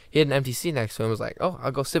 He had an empty seat next to him. I was like, oh,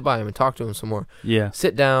 I'll go sit by him and talk to him some more. Yeah.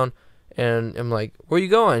 Sit down, and I'm like, where you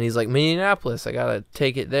going? He's like, Minneapolis. I got to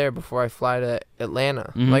take it there before I fly to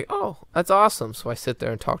Atlanta. I'm like, oh, that's awesome. So I sit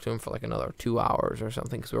there and talk to him for like another 2 hours or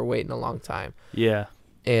something because we were waiting a long time. Yeah.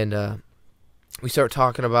 And we start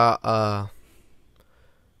talking about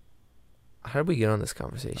how did we get on this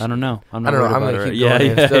conversation? I don't know. I'm gonna keep going.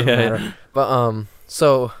 It doesn't matter. But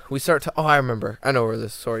so we start to. Oh, I remember. I know where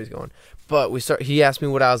this story's going. But he asked me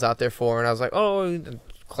what I was out there for, and I was like, oh,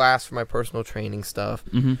 class for my personal training stuff.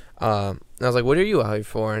 Mm-hmm. And I was like, what are you out here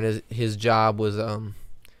for? And his job was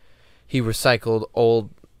he recycled old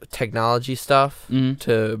technology stuff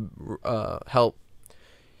to help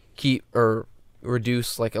keep or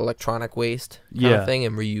reduce like electronic waste kind of thing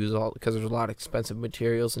and reuse all, because there's a lot of expensive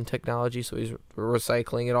materials and technology, so he's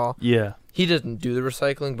recycling it all. Yeah. He doesn't do the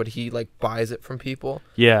recycling, but he like buys it from people.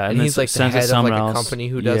 Yeah, and he's like the head of like else. a company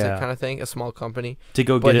who does it kind of thing, a small company. To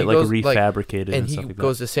go get it like refabricated and stuff like that. And he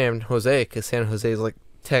goes to San Jose because San Jose is like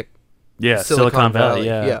tech. Yeah, Silicon Valley.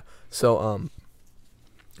 Yeah. So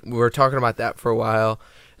we were talking about that for a while.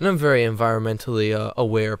 And I'm a very environmentally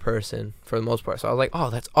aware person for the most part. So I was like, oh,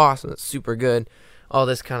 that's awesome. That's super good. All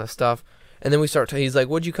this kind of stuff. And then we start he's like,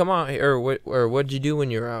 what'd you come out here? Or what'd you do when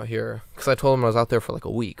you were out here? Because I told him I was out there for like a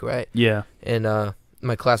week, right? Yeah. And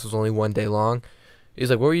my class was only 1 day long. He's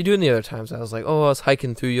like, what were you doing the other times? I was like, oh, I was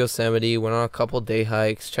hiking through Yosemite. Went on a couple day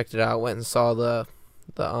hikes. Checked it out. Went and saw the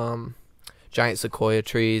giant sequoia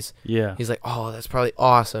trees. Yeah. He's like, oh, that's probably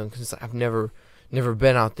awesome. Because I've never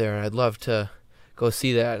been out there. And I'd love to go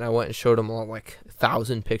see that. And I went and showed him all like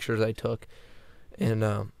 1,000 pictures I took.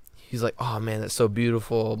 And he's like, oh man, that's so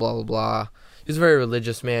beautiful, blah blah blah. He's a very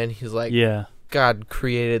religious man. He's like, yeah, God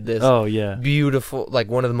created this beautiful, like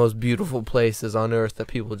one of the most beautiful places on earth that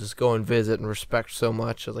people just go and visit and respect so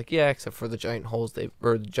much. I was like, yeah, except for the giant holes the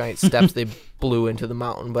giant steps they blew into the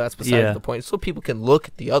mountain, but that's besides the point. So people can look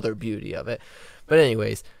at the other beauty of it. But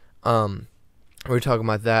anyways, we were talking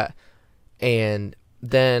about that, and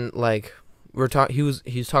then like he was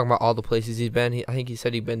talking about all the places he's been. I think he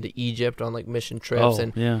said he'd been to Egypt on like mission trips,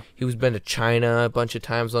 and he was been to China a bunch of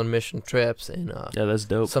times on mission trips, and yeah, that's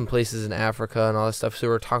dope. Some places in Africa and all that stuff. So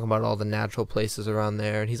we were talking about all the natural places around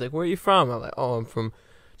there, and he's like, "Where are you from?" I'm like, "Oh, I'm from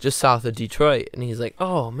just south of Detroit." And he's like,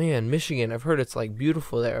 "Oh man, Michigan. I've heard it's like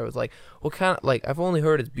beautiful there." I was like, "What kind of like? I've only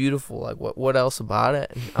heard it's beautiful. Like what else about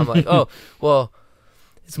it?" And I'm like, "Oh, well,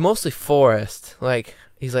 it's mostly forest." Like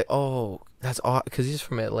he's like, "Oh." That's odd because he's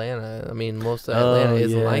from Atlanta. I mean, most of Atlanta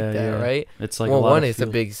isn't like that, right? It's like one, it's a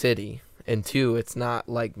big city, and two, it's not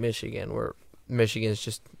like Michigan, where Michigan's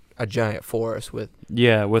just a giant forest with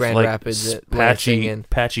with Grand like Rapids,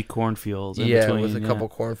 patchy cornfields. In between, with a couple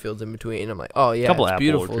cornfields in between. And I'm like, oh yeah, couple it's apple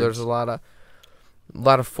beautiful. orchards. There's a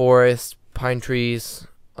lot of forest, pine trees,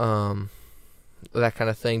 that kind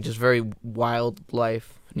of thing. Just very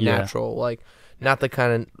wildlife, natural, like. Not the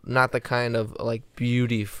kind of like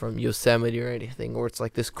beauty from Yosemite or anything, where it's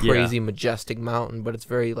like this crazy majestic mountain, but it's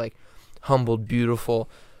very like humbled, beautiful,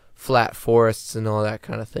 flat forests and all that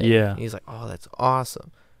kind of thing. Yeah. And he's like, oh, that's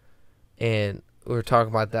awesome. And we were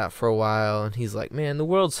talking about that for a while, and he's like, man, the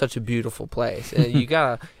world's such a beautiful place, and you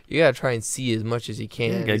gotta try and see as much as you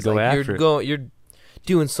can. You gotta go after it. You're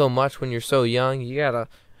doing so much when you're so young. You gotta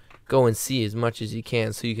go and see as much as you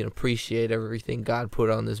can so you can appreciate everything God put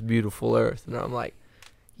on this beautiful earth. And I'm like,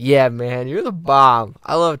 yeah, man, you're the bomb.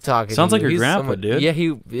 I love talking Sounds to you. like your grandpa, dude.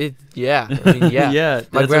 Yeah, I mean, yeah. Yeah,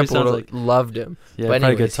 my grandpa loved him. Yeah, but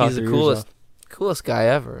anyways, he's the coolest guy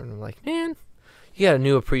ever. And I'm like, man, you got a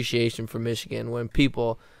new appreciation for Michigan when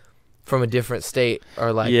people from a different state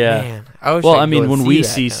are like, man, I wish I mean, when we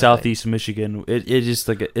see Southeast Michigan, it just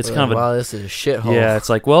like it's kind of wow, this is a shithole. Yeah, it's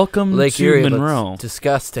like welcome Lake to Erie, Monroe.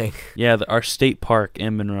 Disgusting. Yeah, our state park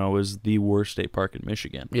in Monroe is the worst state park in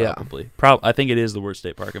Michigan. Probably. Yeah. I think it is the worst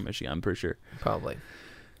state park in Michigan. I'm pretty sure. Probably.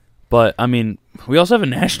 But I mean, we also have a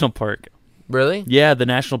national park. Really? Yeah, the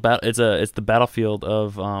national battle. It's the battlefield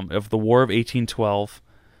of the War of 1812.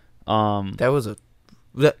 That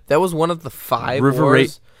was one of the 5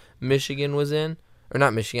 wars Michigan was in, or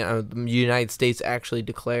not Michigan, the United States actually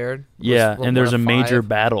declared. And there's a major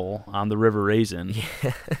battle on the River Raisin.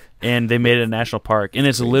 Yeah. And they made it a national park, and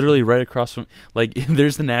it's literally right across from like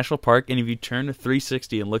there's the national park, and if you turn to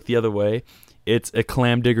 360 and look the other way, it's a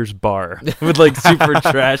clam digger's bar with like super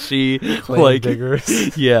trashy clam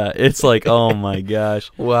diggers. Yeah, it's like, oh my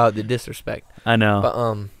gosh. Wow, the disrespect. I know.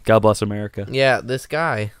 But God bless America. Yeah, this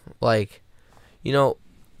guy, like, you know,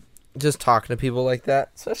 just talking to people like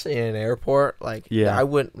that, especially in an airport, like Yeah. I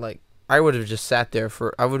wouldn't like. I would have just sat there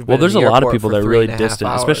for. I would have. Well, been there's in a the lot of airport people for that are really 3.5 distant,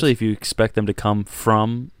 hours. especially if you expect them to come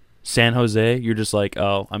from San Jose. You're just like,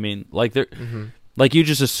 oh, I mean, like they're like you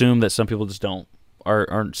just assume that some people just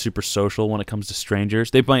aren't super social when it comes to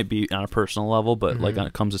strangers. They might be on a personal level, but like when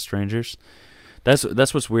it comes to strangers, that's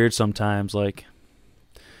what's weird sometimes. Like,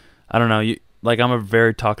 I don't know, I'm a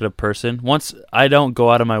very talkative person. Once I don't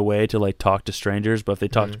go out of my way to like talk to strangers, but if they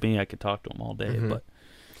talk to me, I could talk to them all day. But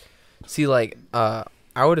see, like,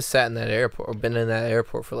 I would have sat in that airport or been in that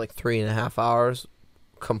airport for like 3.5 hours,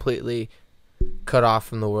 completely cut off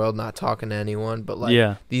from the world, not talking to anyone. But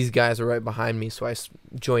like, these guys were right behind me, so I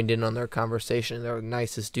joined in on their conversation. They were the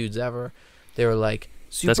nicest dudes ever. They were like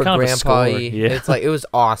super grandpa-y. It's like, it was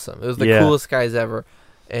awesome. It was the coolest guys ever,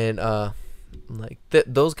 and like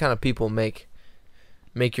those kind of people make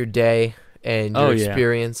your day and your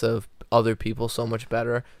experience of other people so much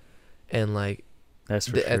better. And like, that's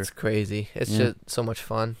for sure. It's crazy. It's just so much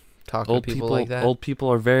fun talking to people like that. Old people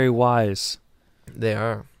are very wise. They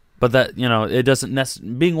are. But that, it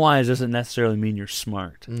doesn't being wise doesn't necessarily mean you're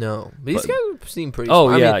smart. No. But these guys seem pretty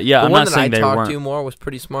smart. Oh, yeah, yeah. The I'm one not that saying I they talked weren't. to more was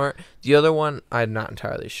pretty smart. The other one, I'm not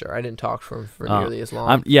entirely sure. I didn't talk to him for nearly as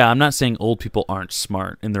long. I'm not saying old people aren't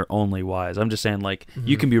smart and they're only wise. I'm just saying, like,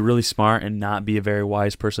 you can be really smart and not be a very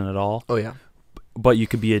wise person at all. Oh, yeah. But you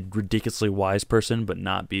could be a ridiculously wise person but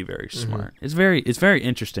not be very smart. It's very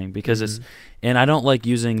interesting because and I don't like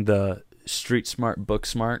using the street smart, book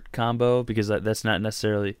smart combo because that's not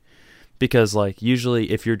necessarily, because like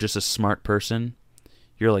usually if you're just a smart person,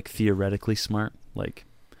 you're like theoretically smart. Like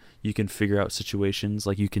you can figure out situations,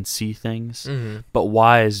 like you can see things. But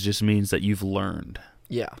wise just means that you've learned.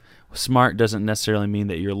 Yeah. Smart doesn't necessarily mean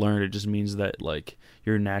that you're learned. It just means that like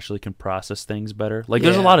you naturally can process things better. Like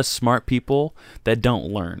there's a lot of smart people that don't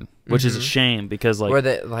learn, which is a shame because like where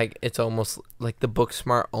they like it's almost like the book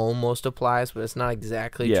smart almost applies, but it's not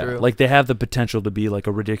exactly true. Like they have the potential to be like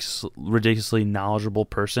a ridiculously knowledgeable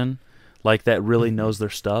person, like that really knows their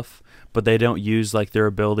stuff, but they don't use like their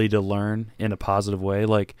ability to learn in a positive way.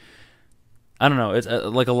 Like I don't know, it's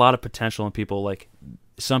like a lot of potential in people. Like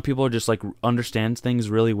some people are just like understand things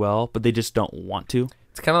really well, but they just don't want to.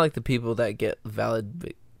 It's kind of like the people that get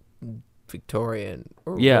valedictorian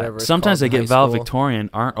or whatever. Sometimes they get valedictorian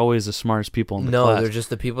aren't always the smartest people in the class. No, they're just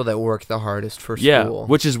the people that work the hardest for school. Yeah,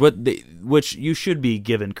 which is which you should be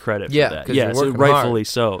given credit for that. Yeah, so rightfully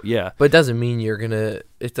so. Yeah, but it doesn't mean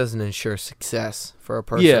it doesn't ensure success for a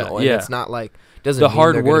person. Yeah, and it's not like doesn't the mean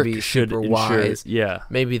hard they're work be should super ensure. Wise. Yeah,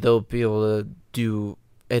 maybe they'll be able to do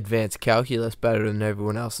advanced calculus better than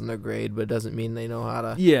everyone else in their grade, but it doesn't mean they know how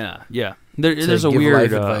to. Yeah. There's a give weird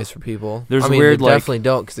life advice for people. There's they weird like definitely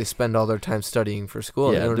don't because they spend all their time studying for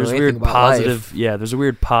school. Yeah, they don't there's know weird about positive. life. Yeah, there's a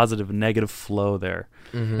weird positive and negative flow there,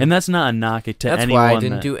 and that's not a knock to That's anyone. why I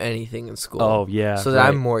didn't do anything in school. Oh yeah, so that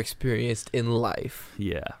I'm more experienced in life.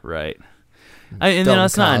 Yeah, right. And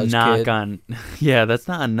that's not a knock on. Yeah, that's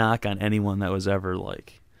not a knock on anyone that was ever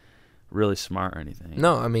like really smart or anything.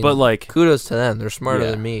 No, I mean, but like kudos to them. They're smarter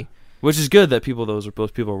than me. Which is good that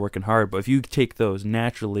those people are working hard. But if you take those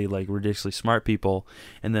naturally like ridiculously smart people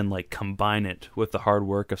and then like combine it with the hard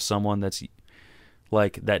work of someone that's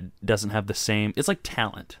like that doesn't have the same, it's like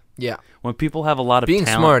talent. Yeah. When people have a lot of being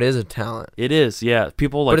talent, smart is a talent. It is, yeah.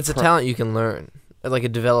 People like, but it's a talent you can learn, like a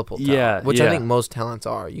developable talent. Yeah, which I think most talents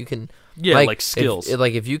are. You can. Yeah, like skills.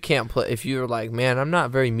 If you can't play, if you're like, man, I'm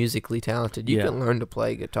not very musically talented, you can learn to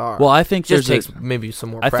play guitar. Well, I think just takes maybe some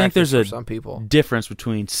more practice. I think there's for some people difference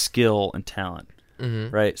between skill and talent,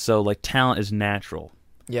 right? So like talent is natural.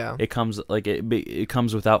 Yeah, it comes like it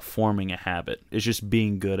comes without forming a habit. It's just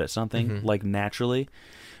being good at something like naturally.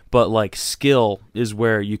 But like skill is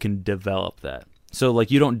where you can develop that. So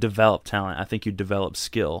like you don't develop talent. I think you develop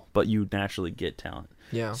skill, but you naturally get talent.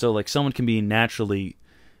 Yeah. So like someone can be naturally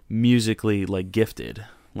musically like gifted,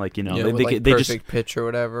 like they perfect just pitch or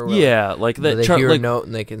whatever. Yeah, like that. They hear a note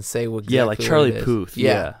and they can say what. Exactly like Charlie what it Puth.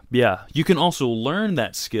 Yeah. Yeah. You can also learn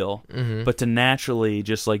that skill, but to naturally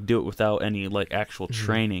just like do it without any like actual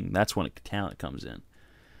training, that's when talent comes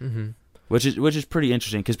in. Which is pretty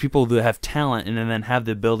interesting because people that have talent and then have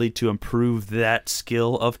the ability to improve that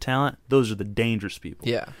skill of talent, those are the dangerous people.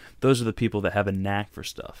 Yeah, those are the people that have a knack for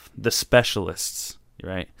stuff, the specialists.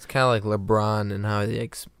 Right. It's kind of like LeBron and how he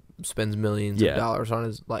spends millions of dollars on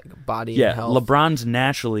his like body and health. LeBron's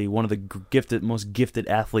naturally one of the most gifted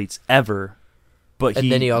athletes ever, but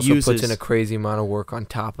then he also puts in a crazy amount of work on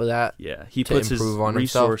top of that. Yeah, he puts his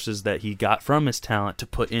resources that he got from his talent to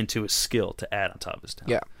put into his skill to add on top of his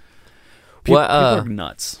talent. Yeah, people are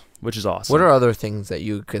nuts, which is awesome. What are other things that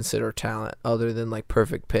you consider talent other than like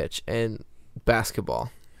perfect pitch and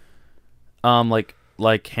basketball?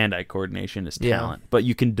 Like hand-eye coordination is talent, but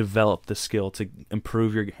you can develop the skill to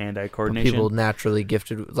improve your hand-eye coordination. People naturally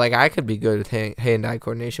gifted, like I could be good with hand-eye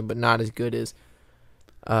coordination, but not as good as.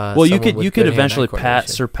 Well, you could eventually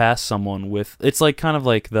surpass someone with. It's like kind of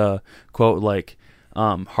like the quote, like,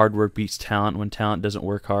 hard work beats talent when talent doesn't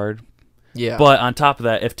work hard. Yeah. But on top of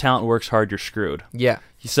that, if talent works hard, you're screwed. Yeah.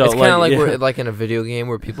 So it's kind of like we're, like in a video game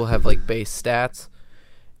where people have like base stats,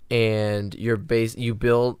 and your base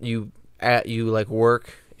you like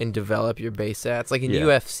work and develop your base stats. Like in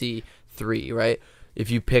UFC 3, right? If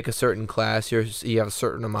you pick a certain class, you have a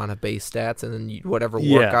certain amount of base stats, and then whatever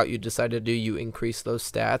workout you decide to do, you increase those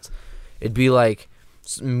stats. It'd be like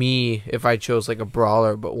me if I chose like a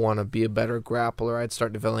brawler but want to be a better grappler. I'd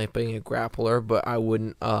start developing a grappler, but I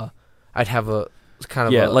wouldn't. I'd have a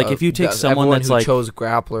kind of like if you take someone that's who like chose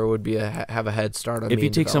grappler would be have a head start on me. If you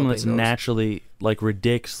take someone that's those. naturally like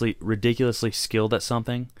ridiculously skilled at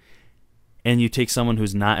something, and you take someone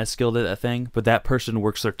who's not as skilled at that thing, but that person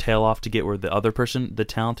works their tail off to get where the other person, the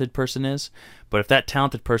talented person, is. But if that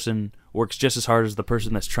talented person works just as hard as the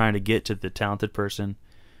person that's trying to get to the talented person,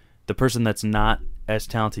 the person that's not as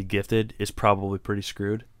talented gifted is probably pretty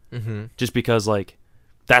screwed. Mm-hmm. Just because, like,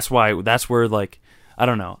 that's where, like, I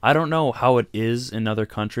don't know how it is in other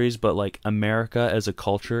countries, but, like, America as a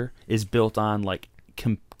culture is built on, like,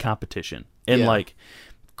 competition and, like,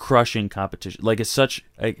 crushing competition. Like, it's such,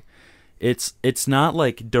 like, it's not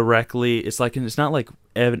like directly, it's not like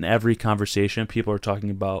in every conversation people are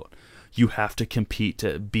talking about you have to compete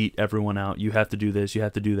to beat everyone out, you have to do this, you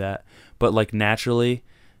have to do that. But, like, naturally,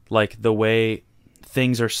 like, the way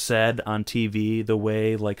things are said on TV, the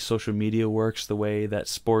way, like, social media works, the way that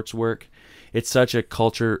sports work, it's such a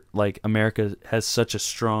culture, like, America has such a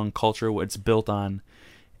strong culture. It's built on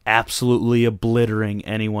absolutely obliterating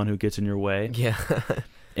anyone who gets in your way. Yeah.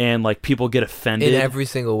 And, like, people get offended. In every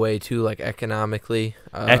single way, too, like economically,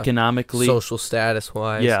 social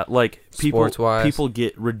status-wise. Yeah, like, sports-wise. People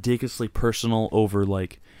get ridiculously personal over,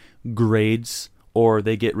 like, grades, or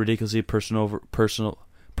they get ridiculously personal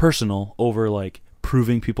over, like,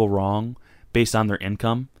 proving people wrong based on their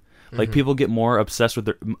income. Like, people get more obsessed with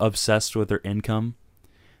their income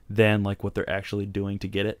than, like, what they're actually doing to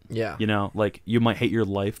get it. Yeah. You know, like, you might hate your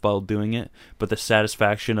life while doing it, but the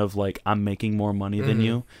satisfaction of, like, I'm making more money than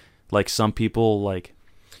you, like, some people, like,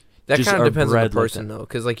 that just kind of depends on the bred like person, that. though,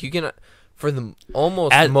 because, like, you can, for the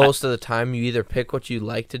most of the time, you either pick what you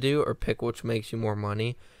like to do or pick which makes you more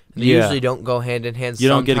money. They usually don't go hand in hand. You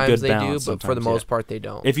don't get a good Sometimes they balance. do, but for the most part, they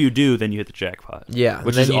don't. If you do, then you hit the jackpot. Yeah,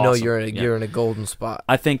 which then is you know awesome. you're in a golden spot.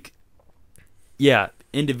 I think, yeah,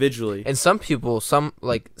 individually. And some people,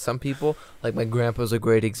 like my grandpa's a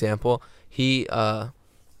great example. He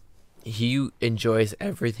enjoys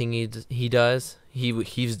everything he does.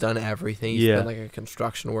 He's done everything. He's been like a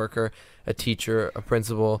construction worker, a teacher, a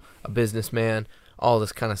principal, a businessman, all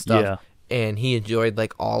this kind of stuff. Yeah. And he enjoyed,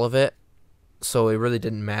 like, all of it. So it really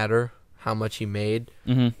didn't matter how much he made.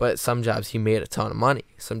 Mm-hmm. But some jobs he made a ton of money.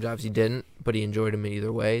 Some jobs he didn't, but he enjoyed them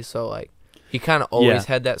either way. So, like, he kind of always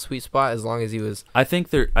had that sweet spot as long as he was. I think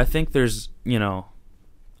there's, you know,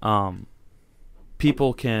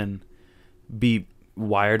 people can be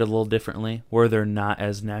wired a little differently, where they're not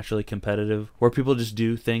as naturally competitive, where people just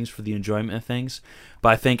do things for the enjoyment of things. But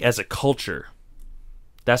I think as a culture,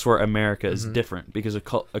 that's where America is different, because a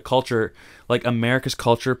culture like America's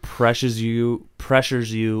culture pressures you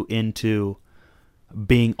into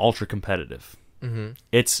being ultra competitive. Mm-hmm.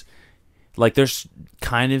 It's like there's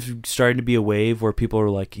kind of starting to be a wave where people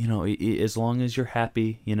are like, you know, as long as you're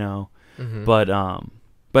happy, you know, but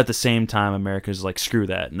at the same time, America's like, screw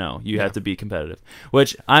that. No, you have to be competitive.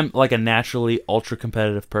 Which I'm like a naturally ultra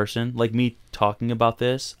competitive person. Like, me talking about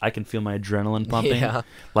this, I can feel my adrenaline pumping. Yeah.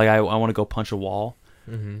 Like I want to go punch a wall.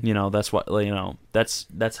 You know, that's what, you know,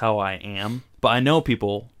 that's how I am. But I know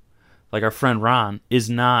people, like our friend Ron, is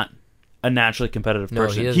not a naturally competitive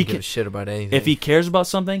person. No, he doesn't give a shit about anything. If he cares about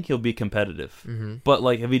something, he'll be competitive. But,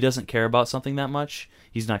 like, if he doesn't care about something that much,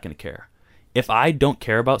 he's not going to care. If I don't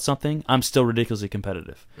care about something, I'm still ridiculously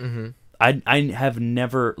competitive. I've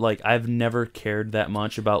never cared that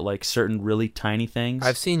much about, like, certain really tiny things.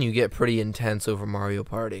 I've seen you get pretty intense over Mario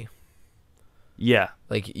Party. Yeah.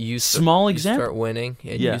 Like, you example. start winning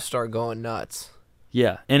and you start going nuts.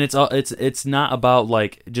 Yeah, and it's not about,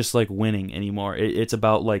 like, just, like, winning anymore. It's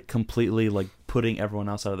about, like, completely, like, putting everyone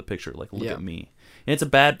else out of the picture. Like, look at me. And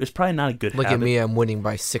it's probably not a good habit. Look at me, I'm winning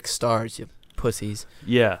by 6 stars, you pussies.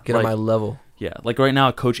 Yeah. Get on my level. Yeah, like right now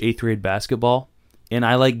I coach 8th grade basketball, and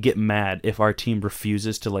I, like, get mad if our team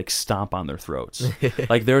refuses to, like, stomp on their throats.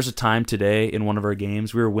 Like, there was a time today in one of our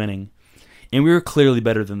games, we were winning, and we were clearly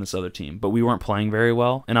better than this other team, but we weren't playing very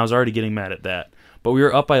well, and I was already getting mad at that. But we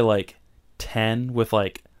were up by like 10 with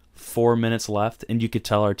like 4 minutes left, and you could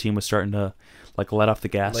tell our team was starting to like let off the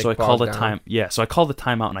gas. Like so I called a time. Yeah, so I called the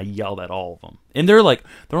timeout and I yelled at all of them. And they're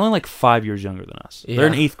only like 5 years younger than us. Yeah. They're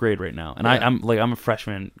in 8th grade right now, and Yeah. I'm a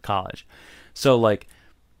freshman in college. So like,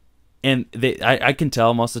 and I can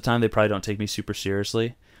tell most of the time they probably don't take me super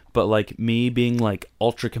seriously. But like me being like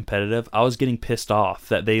ultra competitive, I was getting pissed off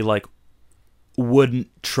that they like wouldn't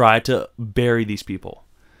try to bury these people.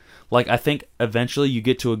 Like, I think eventually you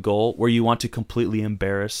get to a goal where you want to completely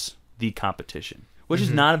embarrass the competition, which is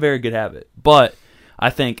not a very good habit. But I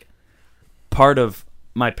think part of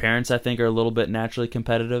my parents, I think, are a little bit naturally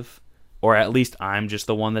competitive, or at least I'm just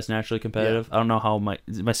the one that's naturally competitive. I don't know how my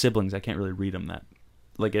siblings, I can't really read them that.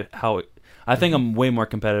 Like, I think I'm way more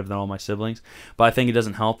competitive than all my siblings, but I think it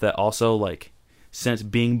doesn't help that also, like, since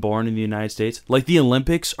being born in the United States, like, the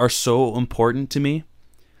Olympics are so important to me.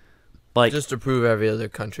 Like, just to prove every other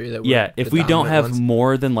country that we're yeah, if the we don't dominant have ones.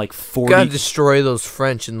 more than like 40, Gotta destroy those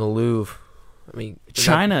French in the Louvre. I mean,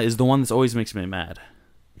 China is the one that always makes me mad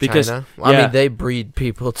because China? Well, yeah, I mean, they breed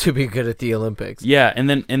people to be good at the Olympics. yeah, and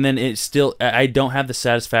then it's still, I don't have the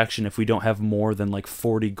satisfaction if we don't have more than like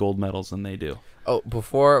 40 gold medals than they do. Oh,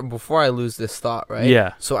 before I lose this thought, right?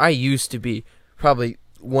 Yeah. So I used to be probably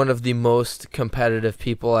one of the most competitive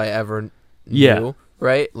people I ever knew. Yeah.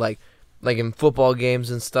 Right? Like in football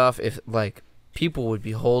games and stuff, if like people would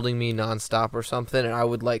be holding me nonstop or something, and I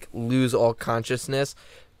would like lose all consciousness,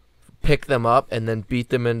 pick them up, and then beat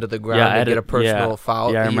them into the ground and get a personal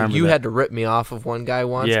foul. Yeah, I remember you that. had to rip me off of one guy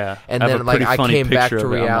once. Yeah, And I have then a like pretty I funny came back picture to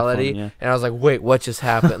of it on my reality, phone, yeah. and I was like, wait, what just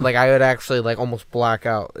happened? Like I would actually like almost black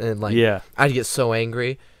out, and like Yeah. I'd get so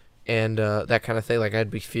angry. And that kind of thing, like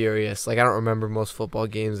I'd be furious. Like I don't remember most football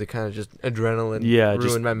games; they kind of just adrenaline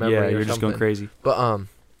ruined my memory. Yeah, or you're just going something. crazy. But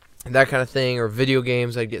that kind of thing, or video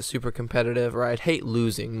games, I'd get super competitive, or I'd hate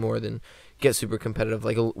losing more than get super competitive.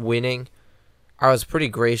 Like winning, I was a pretty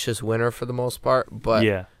gracious winner for the most part, but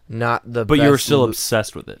Yeah, not the. but best you were still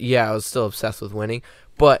obsessed with it. Yeah, I was still obsessed with winning,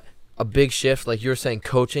 but a big shift, like you were saying,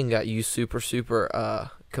 coaching got you super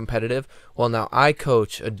competitive. Well, now I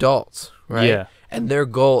coach adults, right? Yeah. And their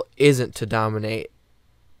goal isn't to dominate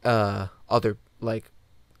other like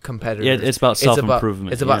competitors. Yeah, it's about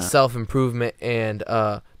self-improvement. It's about yeah. self-improvement and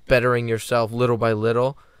bettering yourself little by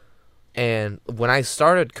little. And when I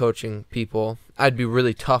started coaching people, I'd be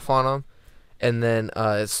really tough on them, and then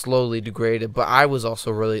it slowly degraded. But I was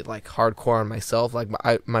also really like hardcore on myself. Like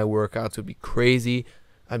my workouts would be crazy.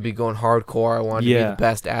 I'd be going hardcore. I wanted to be the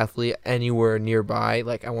best athlete anywhere nearby.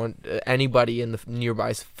 Like I want anybody in the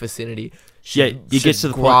nearby vicinity should get to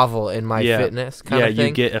the grovel in my fitness kind of thing.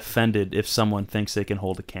 You get offended if someone thinks they can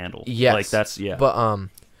hold a candle. Yes. Like that's But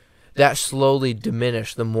that slowly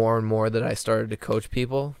diminished the more and more that I started to coach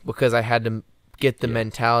people, because I had to get the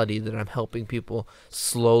mentality that I'm helping people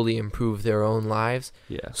slowly improve their own lives.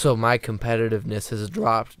 Yeah. So my competitiveness has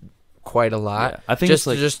dropped quite a lot. Yeah. I think just it's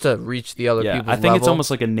like, just to reach the other people's I think it's level. almost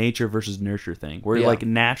like a nature versus nurture thing, where like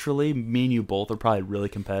naturally, me and you both are probably really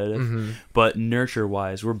competitive, but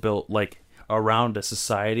nurture-wise, we're built like around a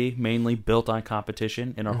society mainly built on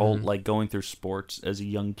competition, and our whole like going through sports as a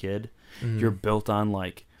young kid, you're built on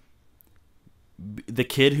like the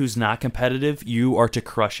kid who's not competitive, you are to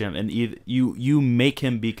crush him, and either you make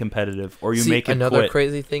him be competitive, or you make him another quit.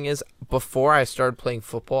 crazy thing is, before I started playing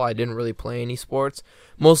football, I didn't really play any sports,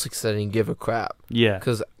 mostly because I didn't give a crap. Yeah.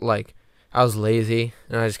 Because like I was lazy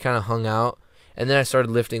and I just kind of hung out, and then I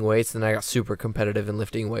started lifting weights, and I got super competitive in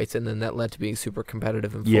lifting weights, and then that led to being super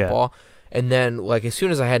competitive in football. And then like as soon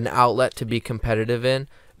as I had an outlet to be competitive in,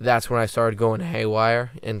 that's when I started going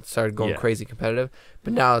haywire and started going crazy competitive.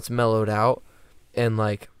 But now it's mellowed out. And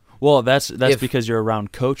like, well, that's because you're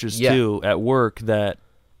around coaches too at work that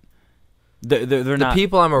they're not. The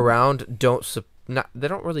people I'm around they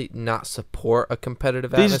don't really not support a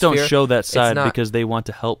competitive atmosphere. They just don't show that side because they want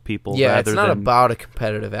to help people. Yeah, rather it's not than, about a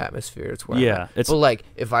competitive atmosphere. It's where but like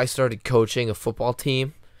if I started coaching a football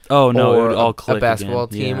team, oh no, or it would all click a basketball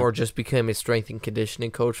again. team, or just became a strength and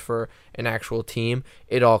conditioning coach for an actual team,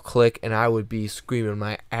 it'd all click, and I would be screaming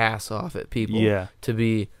my ass off at people to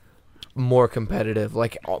be more competitive.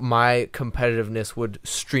 Like my competitiveness would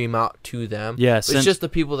stream out to them. Yes, it's just the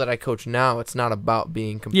people that I coach now. It's not about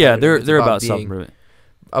being competitive. Yeah, they're it's about self-improvement.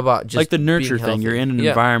 About just like the nurture being thing. You're in an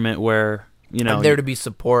environment where I'm there to be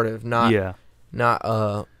supportive, not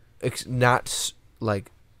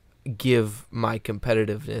like give my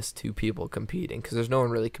competitiveness to people competing, because there's no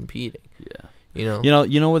one really competing. Yeah,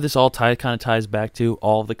 you know what this all kind of ties back to,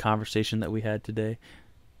 all of the conversation that we had today.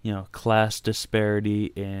 Class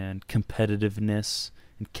disparity and competitiveness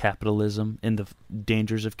and capitalism and the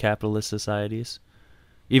dangers of capitalist societies.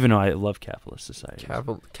 Even though I love capitalist societies.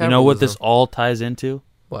 You know what this all ties into?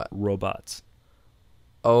 What? Robots.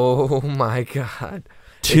 Oh my God!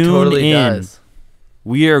 Tune it totally in. Does.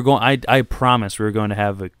 We are going. I promise we're going to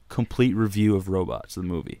have a complete review of Robots, the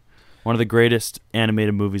movie, one of the greatest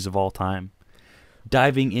animated movies of all time.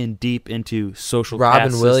 Diving in deep into social.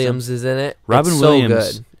 Robin Williams is in it. Robin it's Williams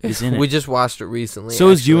so good. is in it. We just watched it recently. So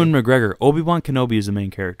is Ewan McGregor. Obi-Wan Kenobi is the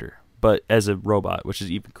main character, but as a robot, which is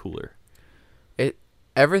even cooler.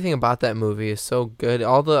 Everything about that movie is so good.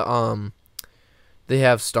 All the they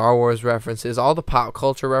have Star Wars references, all the pop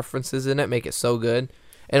culture references in it make it so good.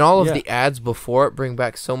 And all of the ads before it bring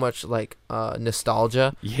back so much like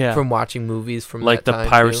nostalgia from watching movies from like that time. The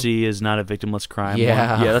piracy is not a victimless crime.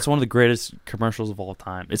 Yeah. Yeah, that's one of the greatest commercials of all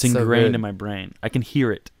time. It's ingrained in my brain. I can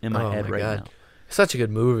hear it in my head right now. Such a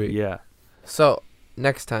good movie. Yeah. So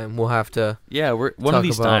next time we'll have to. Yeah, we're one of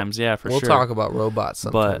these times. Yeah, for sure. We'll talk about robots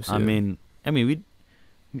sometime. But soon.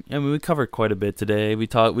 we covered quite a bit today. We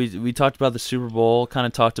talked about the Super Bowl. Kind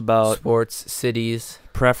of talked about sports, cities,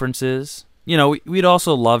 preferences. You know, we'd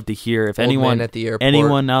also love to hear if anyone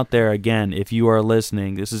out there, again, if you are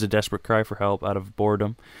listening, this is a desperate cry for help out of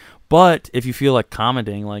boredom. But if you feel like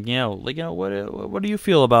commenting, what do you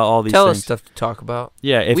feel about all these things? Tell us stuff to talk about.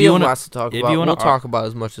 Yeah, if we have lots to talk about. We'll talk about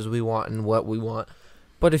as much as we want and what we want.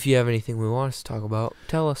 But if you have anything we want us to talk about,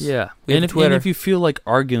 tell us. Yeah, and if you feel like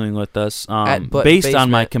arguing with us, based on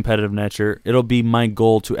my competitive nature, it'll be my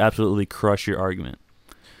goal to absolutely crush your argument.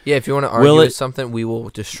 Yeah, if you want to argue with something, we will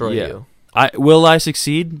destroy you. Will I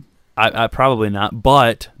succeed? I probably not.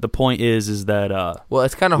 But the point is that well,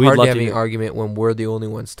 it's kind of hard having an argument when we're the only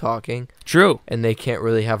ones talking. True. And they can't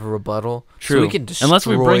really have a rebuttal. True. So we can destroy unless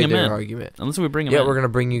we bring them in. Argument. Unless we bring them in. Yeah, we're gonna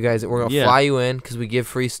bring you guys. We're gonna fly you in because we give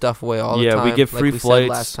free stuff away all the time. Yeah, we give free flights. Said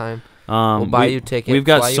last time. We'll buy you tickets. We've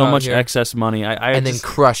got so much excess money. And then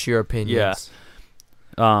crush your opinions.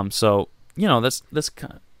 Yeah. So that's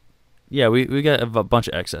kind of. Yeah, we got a bunch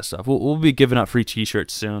of excess stuff. We'll be giving out free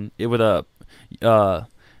T-shirts soon. With a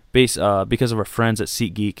because of our friends at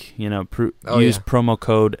SeatGeek. Use promo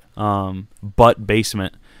code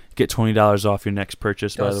ButtBasement. Get $20 off your next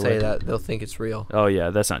purchase. Don't by the way, say that; they'll think it's real. Oh yeah,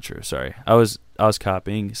 that's not true. Sorry, I was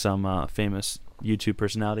copying some famous YouTube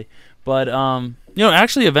personality, but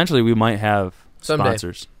actually, eventually we might have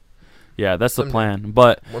sponsors. Yeah, that's the plan.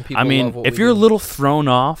 But I mean, if you're a little thrown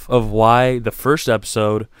off of why the first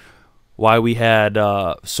episode, why we had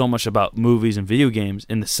so much about movies and video games,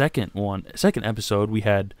 in the second episode we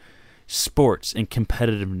had sports and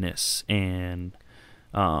competitiveness and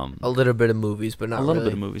a little bit of movies, but not a little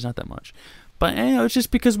bit of movies, not that much. But it's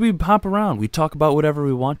just because we hop around, we talk about whatever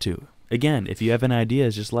we want to. Again, if you have any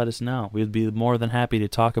ideas, just let us know. We'd be more than happy to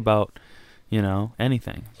talk about,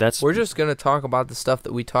 anything. We're just gonna talk about the stuff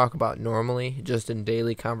that we talk about normally, just in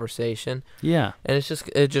daily conversation. Yeah. And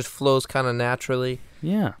it just flows kind of naturally.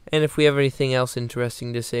 Yeah. And if we have anything else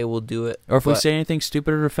interesting to say, we'll do it. Or if we say anything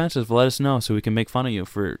stupid or offensive, let us know so we can make fun of you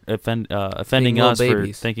for offending us for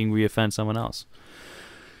thinking we offend someone else.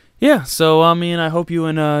 Yeah, so I hope you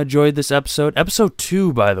enjoyed this episode. Episode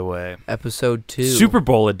 2, by the way. Episode 2. Super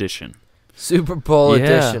Bowl edition. Super Bowl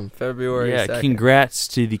edition, February 2nd. Yeah, congrats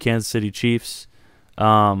to the Kansas City Chiefs.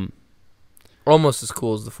 Almost as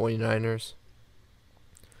cool as the 49ers.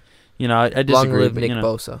 I disagree. Long live Nick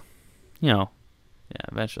Bosa. Yeah,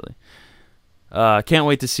 eventually. Can't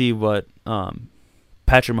wait to see what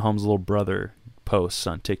Patrick Mahomes' little brother posts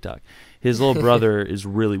on TikTok. His little brother is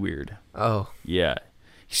really weird. Oh. Yeah.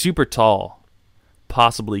 He's super tall,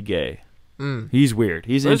 possibly gay. He's weird.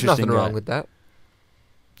 He's an interesting guy. There's nothing wrong with that.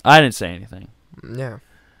 I didn't say anything. Yeah.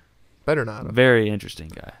 Better not. Very interesting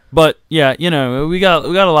guy. But yeah, we got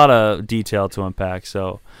a lot of detail to unpack,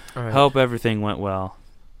 so hope everything went well.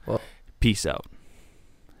 Peace out.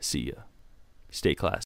 See ya. Stay classy.